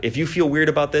into that. If you feel weird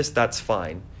about this, that's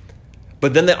fine.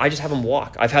 But then I just have them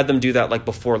walk. I've had them do that like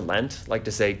before Lent, like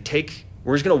to say,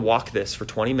 we're just going to walk this for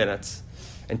 20 minutes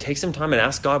and take some time and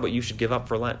ask God what you should give up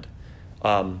for Lent.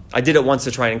 I did it once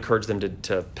to try and encourage them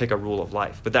to pick a rule of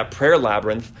life. But that prayer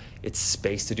labyrinth, it's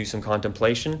space to do some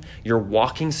contemplation. You're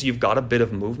walking, so you've got a bit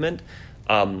of movement.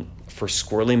 For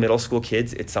squirrely middle school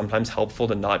kids, it's sometimes helpful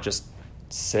to not just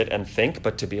sit and think,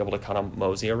 but to be able to kind of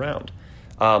mosey around.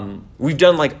 We've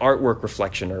done like artwork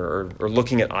reflection or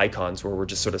looking at icons where we're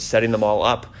just sort of setting them all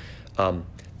up.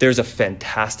 There's a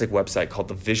fantastic website called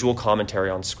the Visual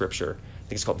Commentary on Scripture. I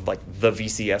think it's called like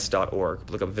thevcs.org.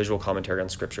 Look up Visual Commentary on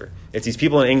Scripture. It's these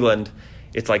people in England.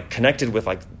 It's like connected with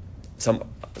like some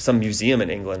museum in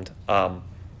England. And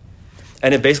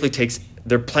it basically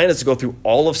their plan is to go through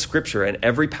all of Scripture, and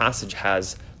every passage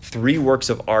has 3 works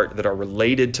of art that are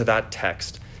related to that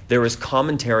text. There is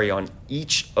commentary on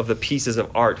each of the pieces of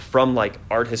art from like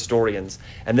art historians,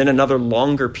 and then another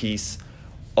longer piece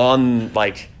on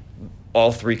like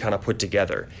all 3 kind of put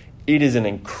together. It is an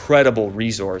incredible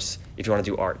resource if you want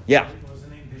to do art. Yeah. What was the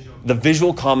name? The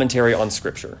Visual Commentary on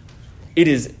Scripture.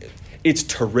 It's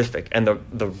terrific, and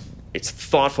it's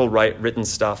thoughtful, written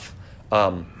stuff.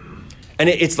 And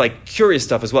it's like curious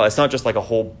stuff as well. It's not just like a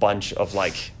whole bunch of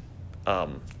like,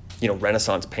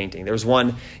 Renaissance painting. There was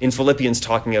one in Philippians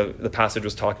the passage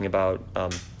was talking about,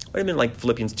 might have been like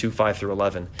Philippians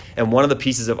 2:5-11. And one of the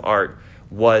pieces of art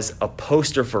was a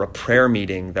poster for a prayer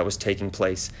meeting that was taking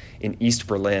place in East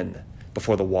Berlin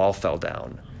before the wall fell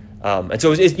down. And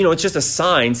so it's just a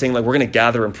sign saying like, we're going to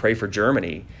gather and pray for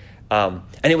Germany. And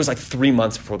it was like 3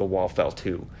 months before the wall fell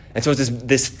too. And so it's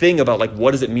this thing about like,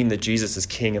 what does it mean that Jesus is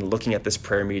king, and looking at this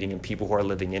prayer meeting and people who are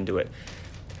living into it.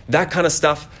 That kind of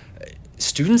stuff,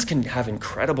 students can have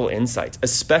incredible insights,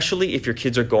 especially if your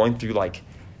kids are going through like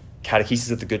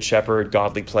Catechesis of the Good Shepherd,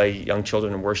 Godly Play, Young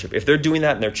Children in Worship. If they're doing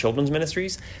that in their children's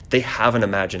ministries, they have an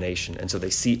imagination. And so they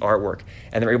see artwork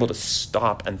and they're able to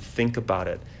stop and think about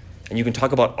it. And you can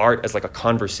talk about art as like a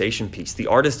conversation piece. The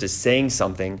artist is saying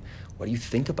something. What do you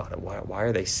think about it? Why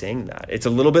are they saying that? It's a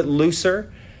little bit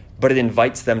looser, but it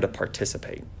invites them to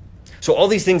participate. So all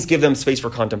these things give them space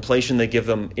for contemplation. They give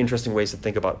them interesting ways to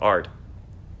think about art.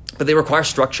 But they require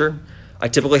structure. I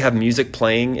typically have music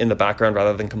playing in the background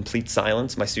rather than complete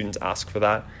silence. My students ask for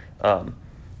that.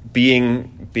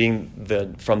 Being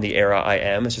from the era I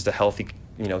am, it's just a healthy,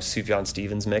 Sufjan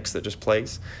Stevens mix that just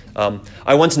plays.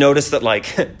 I once noticed that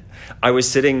like I was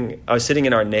sitting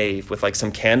in our nave with like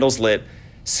some candles lit,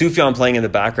 Sufjan playing in the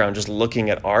background, just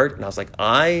looking at art, and I was like,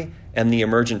 I and the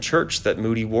emergent church that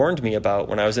Moody warned me about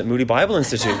when I was at Moody Bible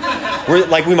Institute. We're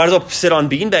like, we might as well sit on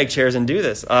beanbag chairs and do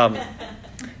this. So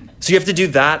you have to do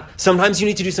that. Sometimes you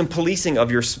need to do some policing of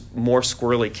your more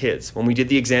squirrely kids. When we did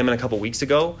the examen a couple weeks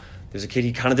ago, there's a kid,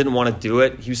 he kind of didn't want to do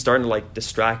it. He was starting to like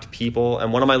distract people.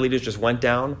 And one of my leaders just went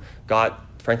down, got,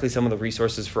 frankly, some of the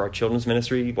resources for our children's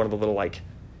ministry, one of the little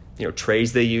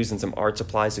trays they use and some art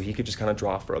supplies so he could just kind of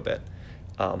draw for a bit.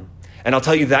 And I'll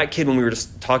tell you, that kid, when we were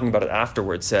just talking about it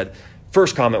afterwards, said,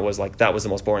 first comment was like, that was the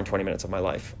most boring 20 minutes of my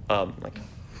life.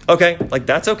 Okay,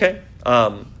 that's okay.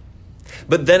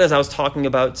 But then as I was talking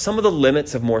about some of the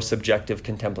limits of more subjective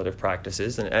contemplative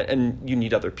practices, and you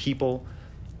need other people,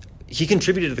 he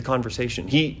contributed to the conversation.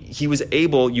 He was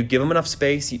able, you give him enough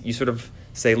space, you sort of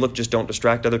say, look, just don't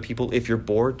distract other people. If you're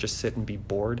bored, just sit and be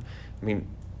bored. I mean,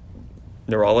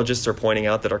 neurologists are pointing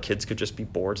out that our kids could just be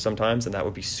bored sometimes, and that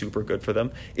would be super good for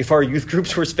them. If our youth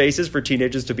groups were spaces for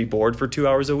teenagers to be bored for 2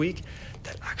 hours a week,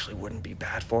 that actually wouldn't be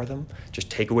bad for them. Just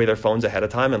take away their phones ahead of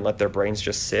time and let their brains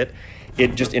just sit.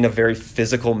 It just, in a very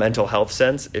physical mental health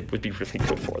sense, it would be really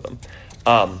good for them.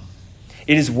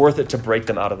 It is worth it to break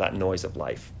them out of that noise of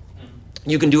life.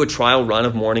 You can do a trial run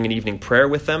of morning and evening prayer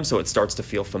with them so it starts to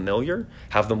feel familiar.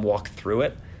 Have them walk through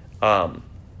it.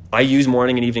 I use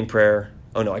morning and evening prayer.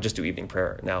 Oh no, I just do evening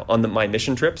prayer now on my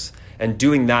mission trips. And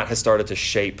doing that has started to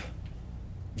shape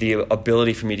the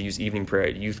ability for me to use evening prayer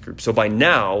at youth group. So by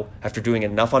now, after doing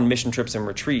enough on mission trips and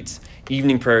retreats,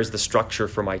 evening prayer is the structure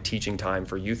for my teaching time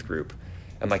for youth group.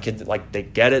 And my kids, they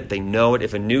get it, they know it.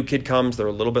 If a new kid comes, they're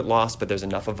a little bit lost, but there's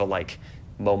enough of a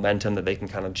momentum that they can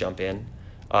kind of jump in.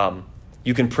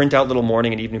 You can print out little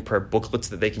morning and evening prayer booklets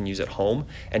that they can use at home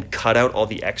and cut out all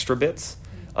the extra bits.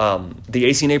 The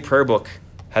ACNA prayer book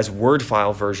has Word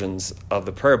file versions of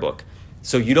the prayer book.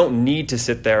 So you don't need to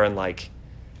sit there and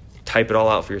type it all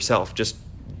out for yourself. Just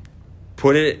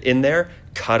put it in there,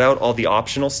 cut out all the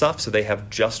optional stuff so they have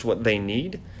just what they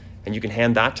need, and you can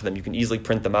hand that to them. You can easily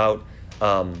print them out.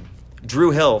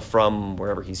 Drew Hill from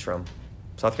wherever he's from,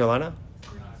 South Carolina?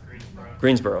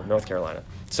 Greensboro, North Carolina.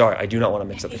 Sorry, I do not want to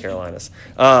mix up the Carolinas.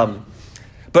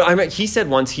 But he said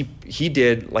once he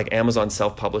did Amazon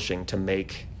self-publishing to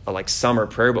make a summer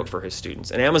prayer book for his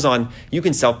students. And Amazon, you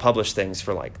can self-publish things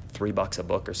for $3 a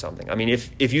book or something. I mean,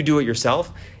 if you do it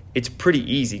yourself, it's pretty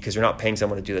easy because you're not paying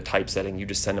someone to do the typesetting. You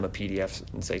just send them a PDF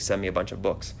and say, send me a bunch of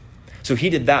books. So he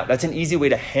did that. That's an easy way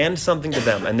to hand something to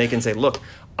them, and they can say, look,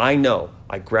 I know.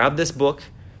 I grab this book.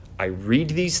 I read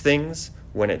these things.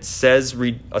 When it says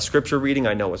read a scripture reading,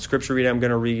 I know what scripture reading I'm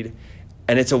going to read.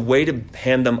 And it's a way to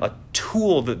hand them a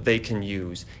tool that they can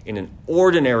use in an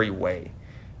ordinary way.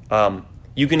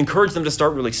 You can encourage them to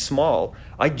start really small.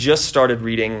 I just started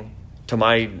reading, to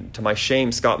my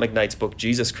shame, Scott McKnight's book,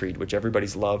 Jesus Creed, which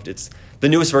everybody's loved. The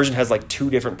newest version has 2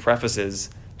 different prefaces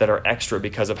that are extra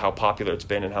because of how popular it's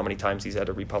been and how many times he's had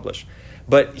to republish.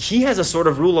 But he has a sort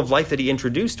of rule of life that he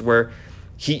introduced where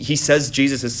he says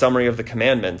Jesus' summary of the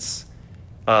commandments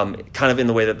kind of in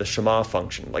the way that the Shema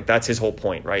function. That's his whole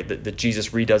point, right? That Jesus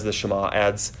redoes the Shema,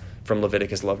 adds from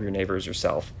Leviticus, love your neighbor as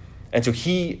yourself. And so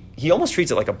he almost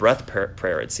treats it like a breath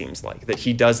prayer, it seems like. That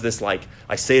he does this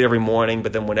I say it every morning,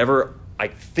 but then whenever I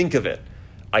think of it,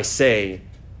 I say,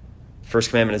 first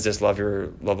commandment is this, love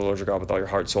the Lord your God with all your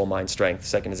heart, soul, mind, strength.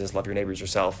 Second is this, love your neighbor as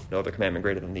yourself. No other commandment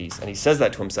greater than these. And he says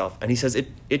that to himself, and he says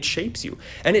it shapes you.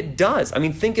 And it does. I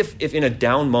mean, think if in a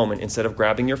down moment, instead of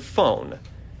grabbing your phone,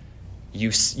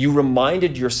 you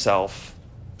reminded yourself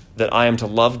that I am to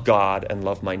love God and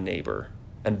love my neighbor.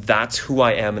 And that's who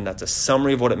I am, and that's a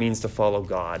summary of what it means to follow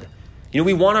God.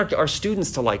 We want our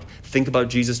students to think about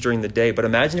Jesus during the day, but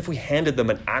imagine if we handed them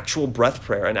an actual breath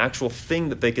prayer, an actual thing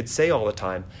that they could say all the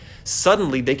time.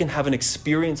 Suddenly, they can have an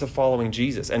experience of following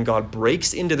Jesus, and God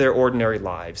breaks into their ordinary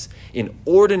lives in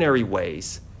ordinary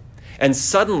ways. And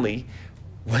suddenly,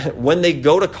 when they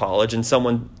go to college and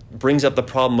someone brings up the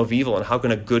problem of evil and how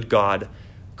can a good God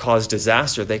cause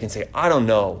disaster, they can say, I don't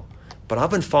know, but I've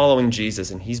been following Jesus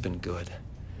and he's been good.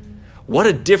 What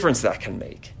a difference that can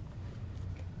make.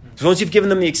 So once you've given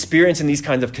them the experience in these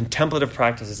kinds of contemplative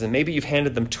practices, and maybe you've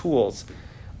handed them tools,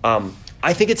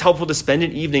 I think it's helpful to spend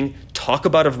an evening, talk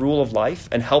about a rule of life,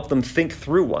 and help them think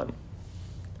through one.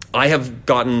 I have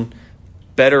gotten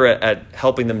better at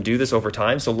helping them do this over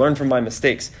time, so learn from my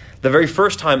mistakes. The very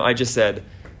first time I just said,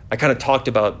 I kind of talked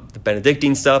about the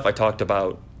Benedictine stuff, I talked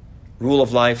about rule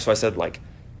of life, so I said,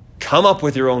 come up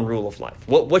with your own rule of life.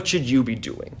 What should you be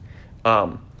doing?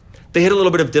 They had a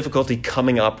little bit of difficulty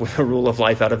coming up with a rule of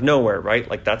life out of nowhere,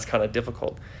 right? That's kind of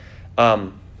difficult.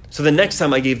 So the next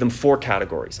time I gave them 4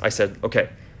 categories. I said, okay,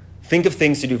 think of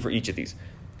things to do for each of these.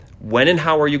 When and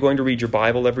how are you going to read your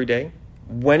Bible every day?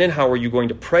 When and how are you going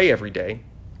to pray every day?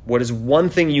 What is one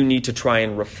thing you need to try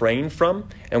and refrain from,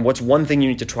 and what's one thing you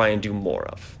need to try and do more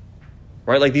of?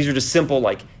 Right? Like these are just simple,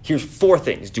 like, here's 4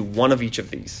 things, do one of each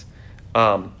of these.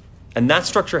 And that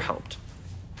structure helped.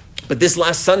 But this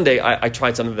last Sunday, I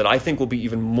tried something that I think will be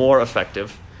even more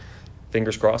effective.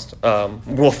 Fingers crossed.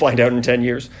 We'll find out in 10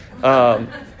 years.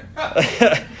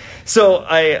 So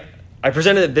I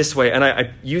presented it this way, and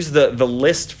I used the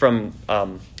list from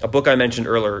a book I mentioned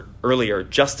earlier,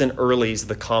 Justin Earley's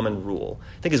The Common Rule.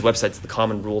 I think his website's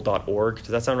thecommonrule.org. Does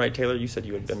that sound right, Taylor? You said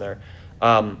you had been there.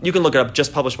 You can look it up,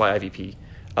 just published by IVP.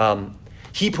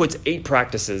 He puts 8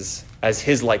 practices as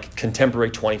his like contemporary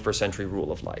 21st century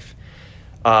rule of life.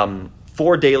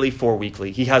 4 daily, 4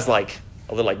 weekly. He has like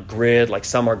a little like grid, like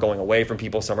some are going away from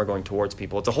people, some are going towards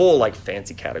people. It's a whole like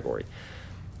fancy category.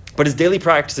 But his daily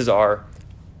practices are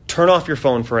turn off your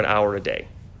phone for an hour a day.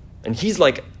 And he's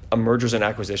like a mergers and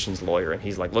acquisitions lawyer, and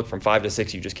he's like, look, from 5 to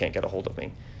 6, you just can't get a hold of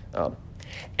me.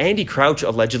 Andy Crouch,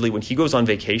 allegedly, when he goes on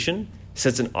vacation,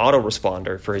 sets an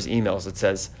autoresponder for his emails that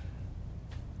says,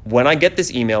 when I get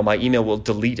this email, my email will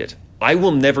delete it. I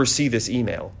will never see this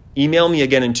email. Email me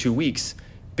again in 2 weeks,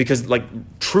 because like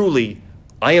truly,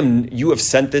 you have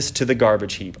sent this to the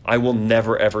garbage heap. I will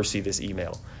never, ever see this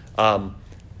email.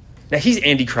 Now, he's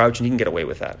Andy Crouch, and he can get away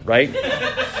with that, right?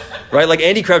 Right? Like,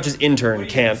 Andy Crouch's intern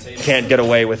can't get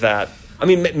away with that. I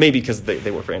mean, maybe because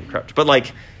they work for Andy Crouch. But,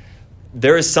 like,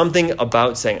 there is something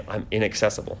about saying, I'm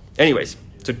inaccessible. Anyways,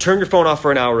 so turn your phone off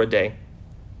for an hour a day.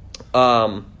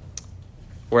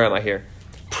 Where am I here?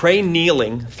 Pray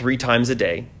kneeling 3 times a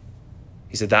day.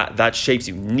 He said that shapes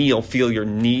you. Kneel, feel your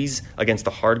knees against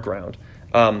the hard ground.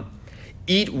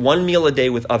 Eat 1 meal a day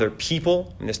with other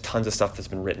people. And there's tons of stuff that's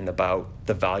been written about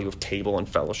the value of table and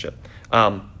fellowship.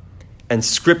 And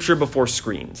scripture before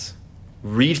screens.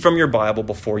 Read from your Bible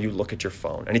before you look at your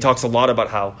phone. And he talks a lot about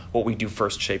how what we do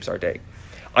first shapes our day.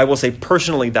 I will say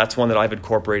personally, that's one that I've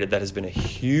incorporated that has been a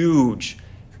huge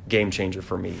game changer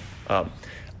for me.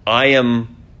 I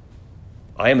am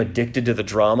addicted to the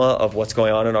drama of what's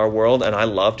going on in our world, and I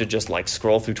love to just like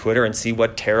scroll through Twitter and see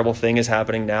what terrible thing is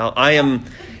happening now. I am,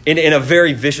 in a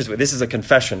very vicious way, this is a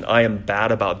confession, I am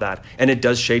bad about that. And it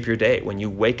does shape your day. When you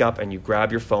wake up and you grab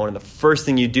your phone, and the first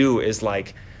thing you do is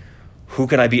like, who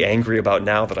can I be angry about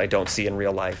now that I don't see in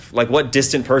real life? Like, what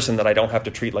distant person that I don't have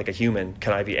to treat like a human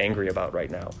can I be angry about right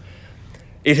now?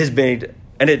 It has made,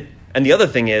 and the other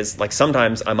thing is, like,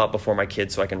 sometimes I'm up before my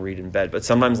kids so I can read in bed, but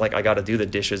sometimes, like, I got to do the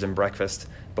dishes and breakfast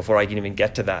before I can even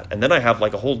get to that. And then I have,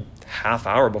 like, a whole half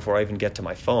hour before I even get to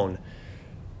my phone.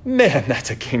 Man, that's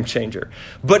a game changer.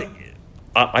 But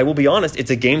I will be honest,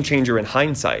 it's a game changer in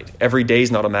hindsight. Every day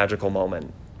is not a magical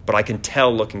moment, but I can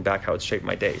tell looking back how it's shaped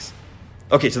my days.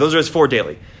 Okay, so those are his 4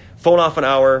 daily. Phone off an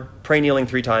hour, pray kneeling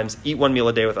 3 times, eat 1 meal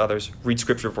a day with others, read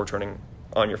scripture before turning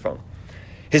on your phone.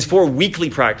 His 4 weekly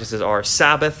practices are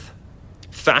Sabbath,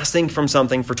 fasting from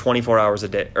something for 24 hours a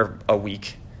day or a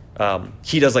week.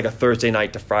 He does like a Thursday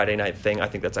night to Friday night thing. I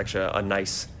think that's actually a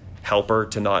nice helper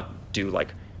to not do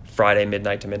like Friday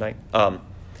midnight to midnight.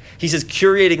 He says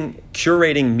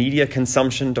curating media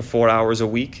consumption to 4 hours a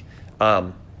week.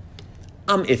 I'm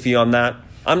iffy on that.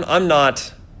 I'm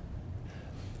not.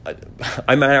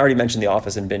 I already mentioned The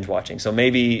Office and binge watching, so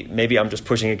maybe I'm just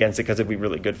pushing against it because it'd be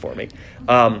really good for me.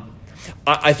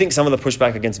 I think some of the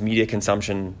pushback against media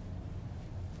consumption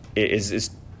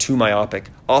is too myopic.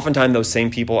 Oftentimes those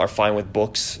same people are fine with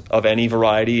books of any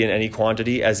variety and any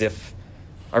quantity, as if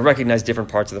I recognize different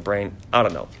parts of the brain. I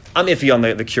don't know. I'm iffy on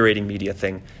the curating media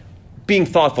thing. Being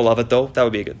thoughtful of it, though, that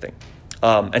would be a good thing.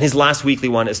 And his last weekly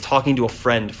one is talking to a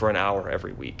friend for an hour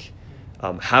every week.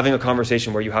 Having a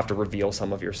conversation where you have to reveal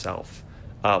some of yourself.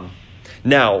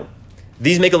 Now,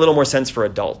 these make a little more sense for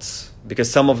adults, because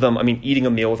some of them, I mean, eating a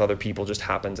meal with other people just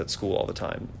happens at school all the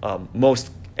time.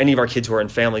 Any of our kids who are in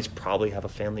families probably have a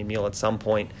family meal at some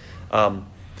point.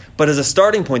 But as a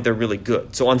starting point, they're really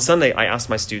good. So on Sunday, I asked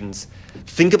my students,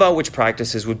 think about which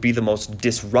practices would be the most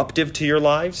disruptive to your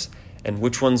lives and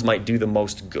which ones might do the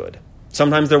most good.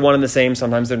 Sometimes they're one and the same,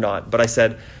 sometimes they're not. But I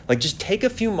said, like, just take a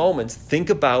few moments, think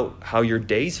about how your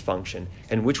days function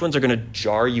and which ones are going to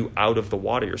jar you out of the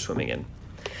water you're swimming in.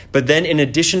 But then in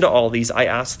addition to all these, I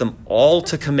asked them all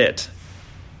to commit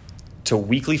to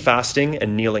weekly fasting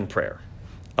and kneeling prayer.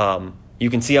 You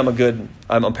can see I'm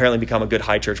apparently become a good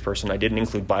high church person. I didn't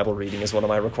include Bible reading as one of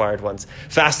my required ones.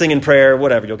 Fasting and prayer,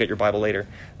 whatever, you'll get your Bible later.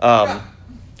 I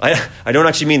don't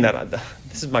actually mean that.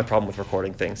 This is my problem with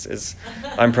recording things, is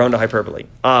I'm prone to hyperbole.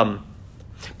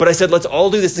 But I said, let's all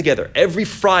do this together. Every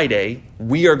Friday,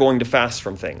 we are going to fast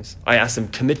from things. I asked them,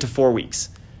 commit to 4 weeks.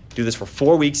 Do this for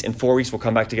 4 weeks. In 4 weeks, we'll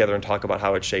come back together and talk about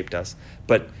how it shaped us.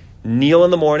 But kneel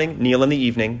in the morning, kneel in the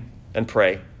evening, and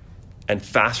pray. and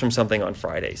fast from something on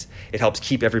Fridays. It helps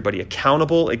keep everybody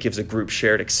accountable. It gives a group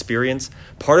shared experience.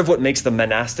 Part of what makes the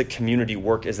monastic community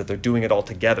work is that they're doing it all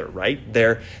together, right?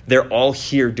 They're all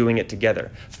here doing it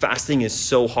together. Fasting is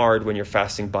so hard when you're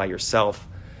fasting by yourself.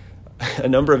 A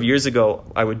number of years ago,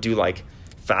 I would do like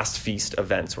fast feast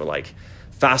events where like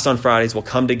fast on Fridays, we'll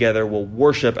come together, we'll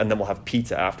worship, and then we'll have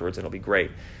pizza afterwards, and it'll be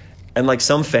great. And like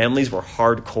some families were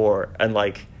hardcore and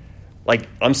like,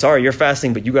 I'm sorry, you're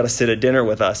fasting, but you got to sit at dinner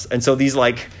with us. And so these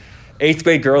like 8th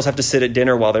grade girls have to sit at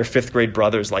dinner while their 5th grade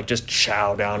brothers like just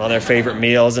chow down on their favorite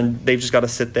meals, and they've just got to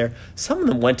sit there. Some of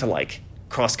them went to like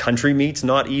cross-country meets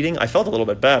not eating. I felt a little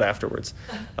bit bad afterwards.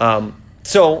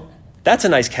 So that's a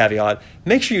nice caveat.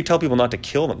 Make sure you tell people not to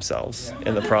kill themselves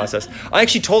in the process. I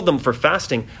actually told them for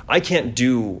fasting, I can't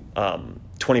do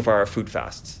 24-hour food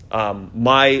fasts.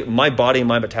 My body and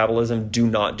my metabolism do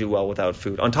not do well without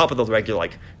food. On top of the regular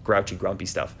like grouchy, grumpy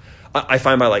stuff. I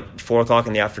find by like 4 o'clock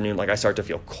in the afternoon, like I start to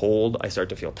feel cold. I start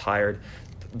to feel tired.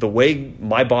 The way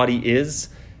my body is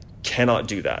cannot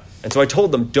do that. And so I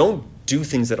told them, don't do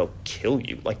things that'll kill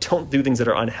you. Like don't do things that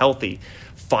are unhealthy.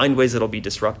 Find ways that'll be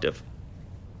disruptive.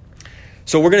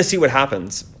 So we're going to see what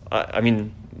happens. I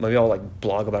mean, maybe I'll like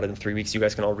blog about it in 3 weeks. You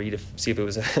guys can all read see if it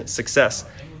was a success.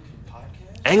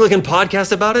 Anglican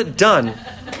podcast about it? Done.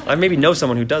 I maybe know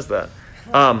someone who does that.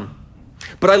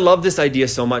 But I love this idea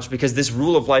so much because this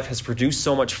rule of life has produced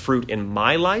so much fruit in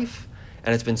my life,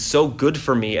 and it's been so good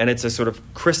for me, and it's a sort of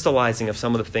crystallizing of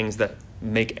some of the things that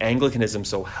make Anglicanism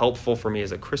so helpful for me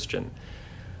as a Christian,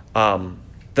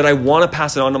 that I want to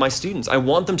pass it on to my students. I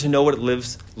want them to know what it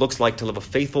looks like to live a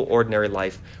faithful, ordinary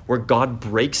life where God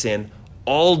breaks in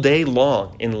all day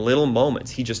long in little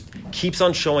moments. He just keeps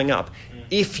on showing up.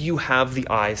 If you have the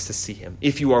eyes to see him,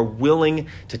 if you are willing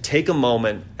to take a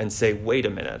moment and say, wait a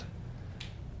minute,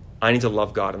 I need to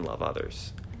love God and love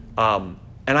others. And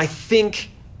I think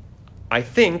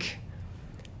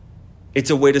it's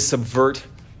a way to subvert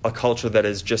a culture that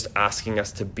is just asking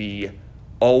us to be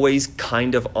always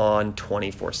kind of on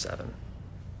 24/7,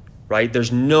 right?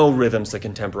 There's no rhythms to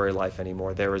contemporary life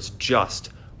anymore. There is just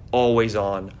always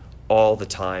on, all the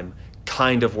time,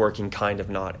 kind of working, kind of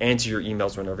not. Answer your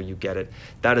emails whenever you get it.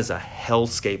 That is a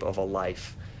hellscape of a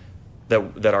life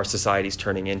that our society is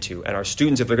turning into. And our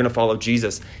students, if they're going to follow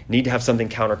Jesus, need to have something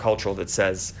countercultural that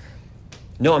says,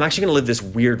 no, I'm actually going to live this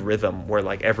weird rhythm where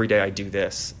like every day I do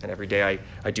this and every day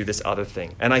I do this other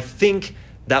thing. And I think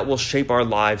that will shape our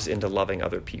lives into loving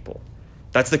other people.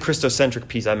 That's the Christocentric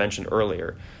piece I mentioned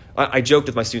earlier. I joked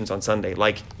with my students on Sunday,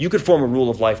 like you could form a rule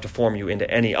of life to form you into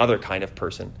any other kind of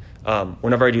person.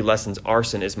 Whenever I do lessons,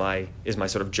 arson is my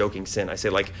sort of joking sin. I say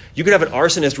like, you could have an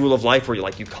arsonist rule of life where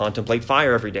you contemplate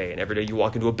fire every day, and every day you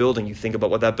walk into a building, you think about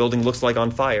what that building looks like on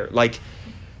fire. Like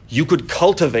you could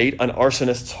cultivate an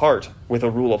arsonist's heart with a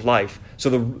rule of life.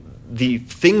 So the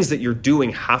things that you're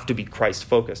doing have to be Christ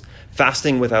focused.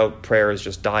 Fasting without prayer is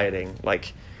just dieting,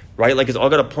 like, right? Like it's all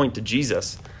got to point to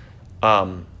Jesus.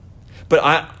 But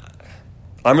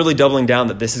I'm really doubling down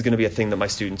that this is going to be a thing that my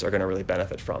students are going to really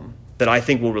benefit from, that I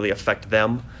think will really affect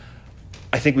them.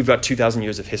 I think we've got 2,000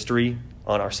 years of history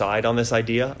on our side on this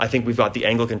idea. I think we've got the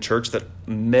Anglican Church that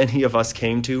many of us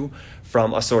came to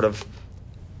from a sort of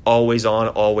always on,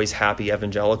 always happy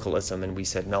evangelicalism. And we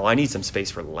said, no, I need some space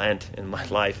for Lent in my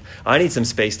life. I need some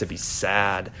space to be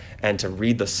sad and to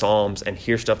read the Psalms and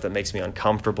hear stuff that makes me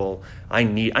uncomfortable. I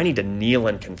need to kneel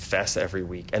and confess every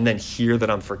week and then hear that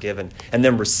I'm forgiven and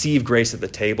then receive grace at the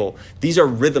table. These are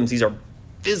rhythms. These are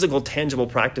physical, tangible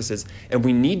practices. And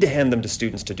we need to hand them to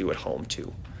students to do at home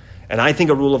too. And I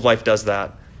think a rule of life does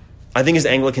that. I think as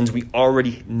Anglicans, we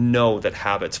already know that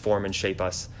habits form and shape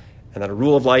us, and that a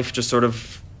rule of life just sort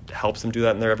of helps them do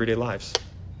that in their everyday lives.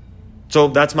 So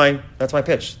that's my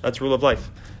pitch. That's rule of life.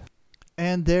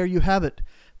 And there you have it.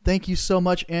 Thank you so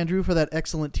much, Andrew, for that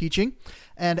excellent teaching.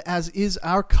 And as is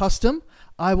our custom,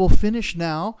 I will finish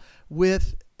now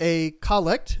with a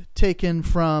collect taken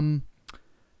from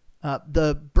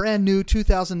the brand new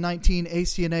 2019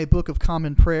 ACNA Book of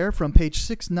Common Prayer from page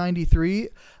 693,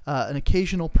 an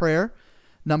occasional prayer,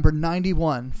 number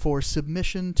 91, for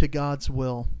submission to God's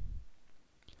will.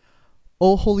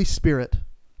 O Holy Spirit,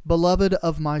 beloved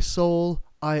of my soul,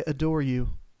 I adore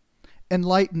you.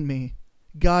 Enlighten me,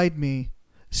 guide me,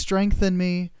 strengthen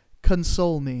me,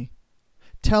 console me.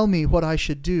 Tell me what I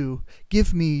should do.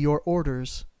 Give me your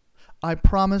orders. I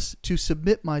promise to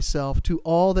submit myself to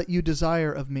all that you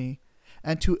desire of me,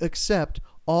 and to accept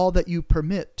all that you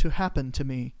permit to happen to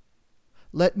me.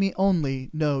 Let me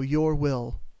only know your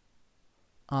will.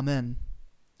 Amen.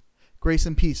 Grace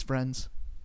and peace, friends.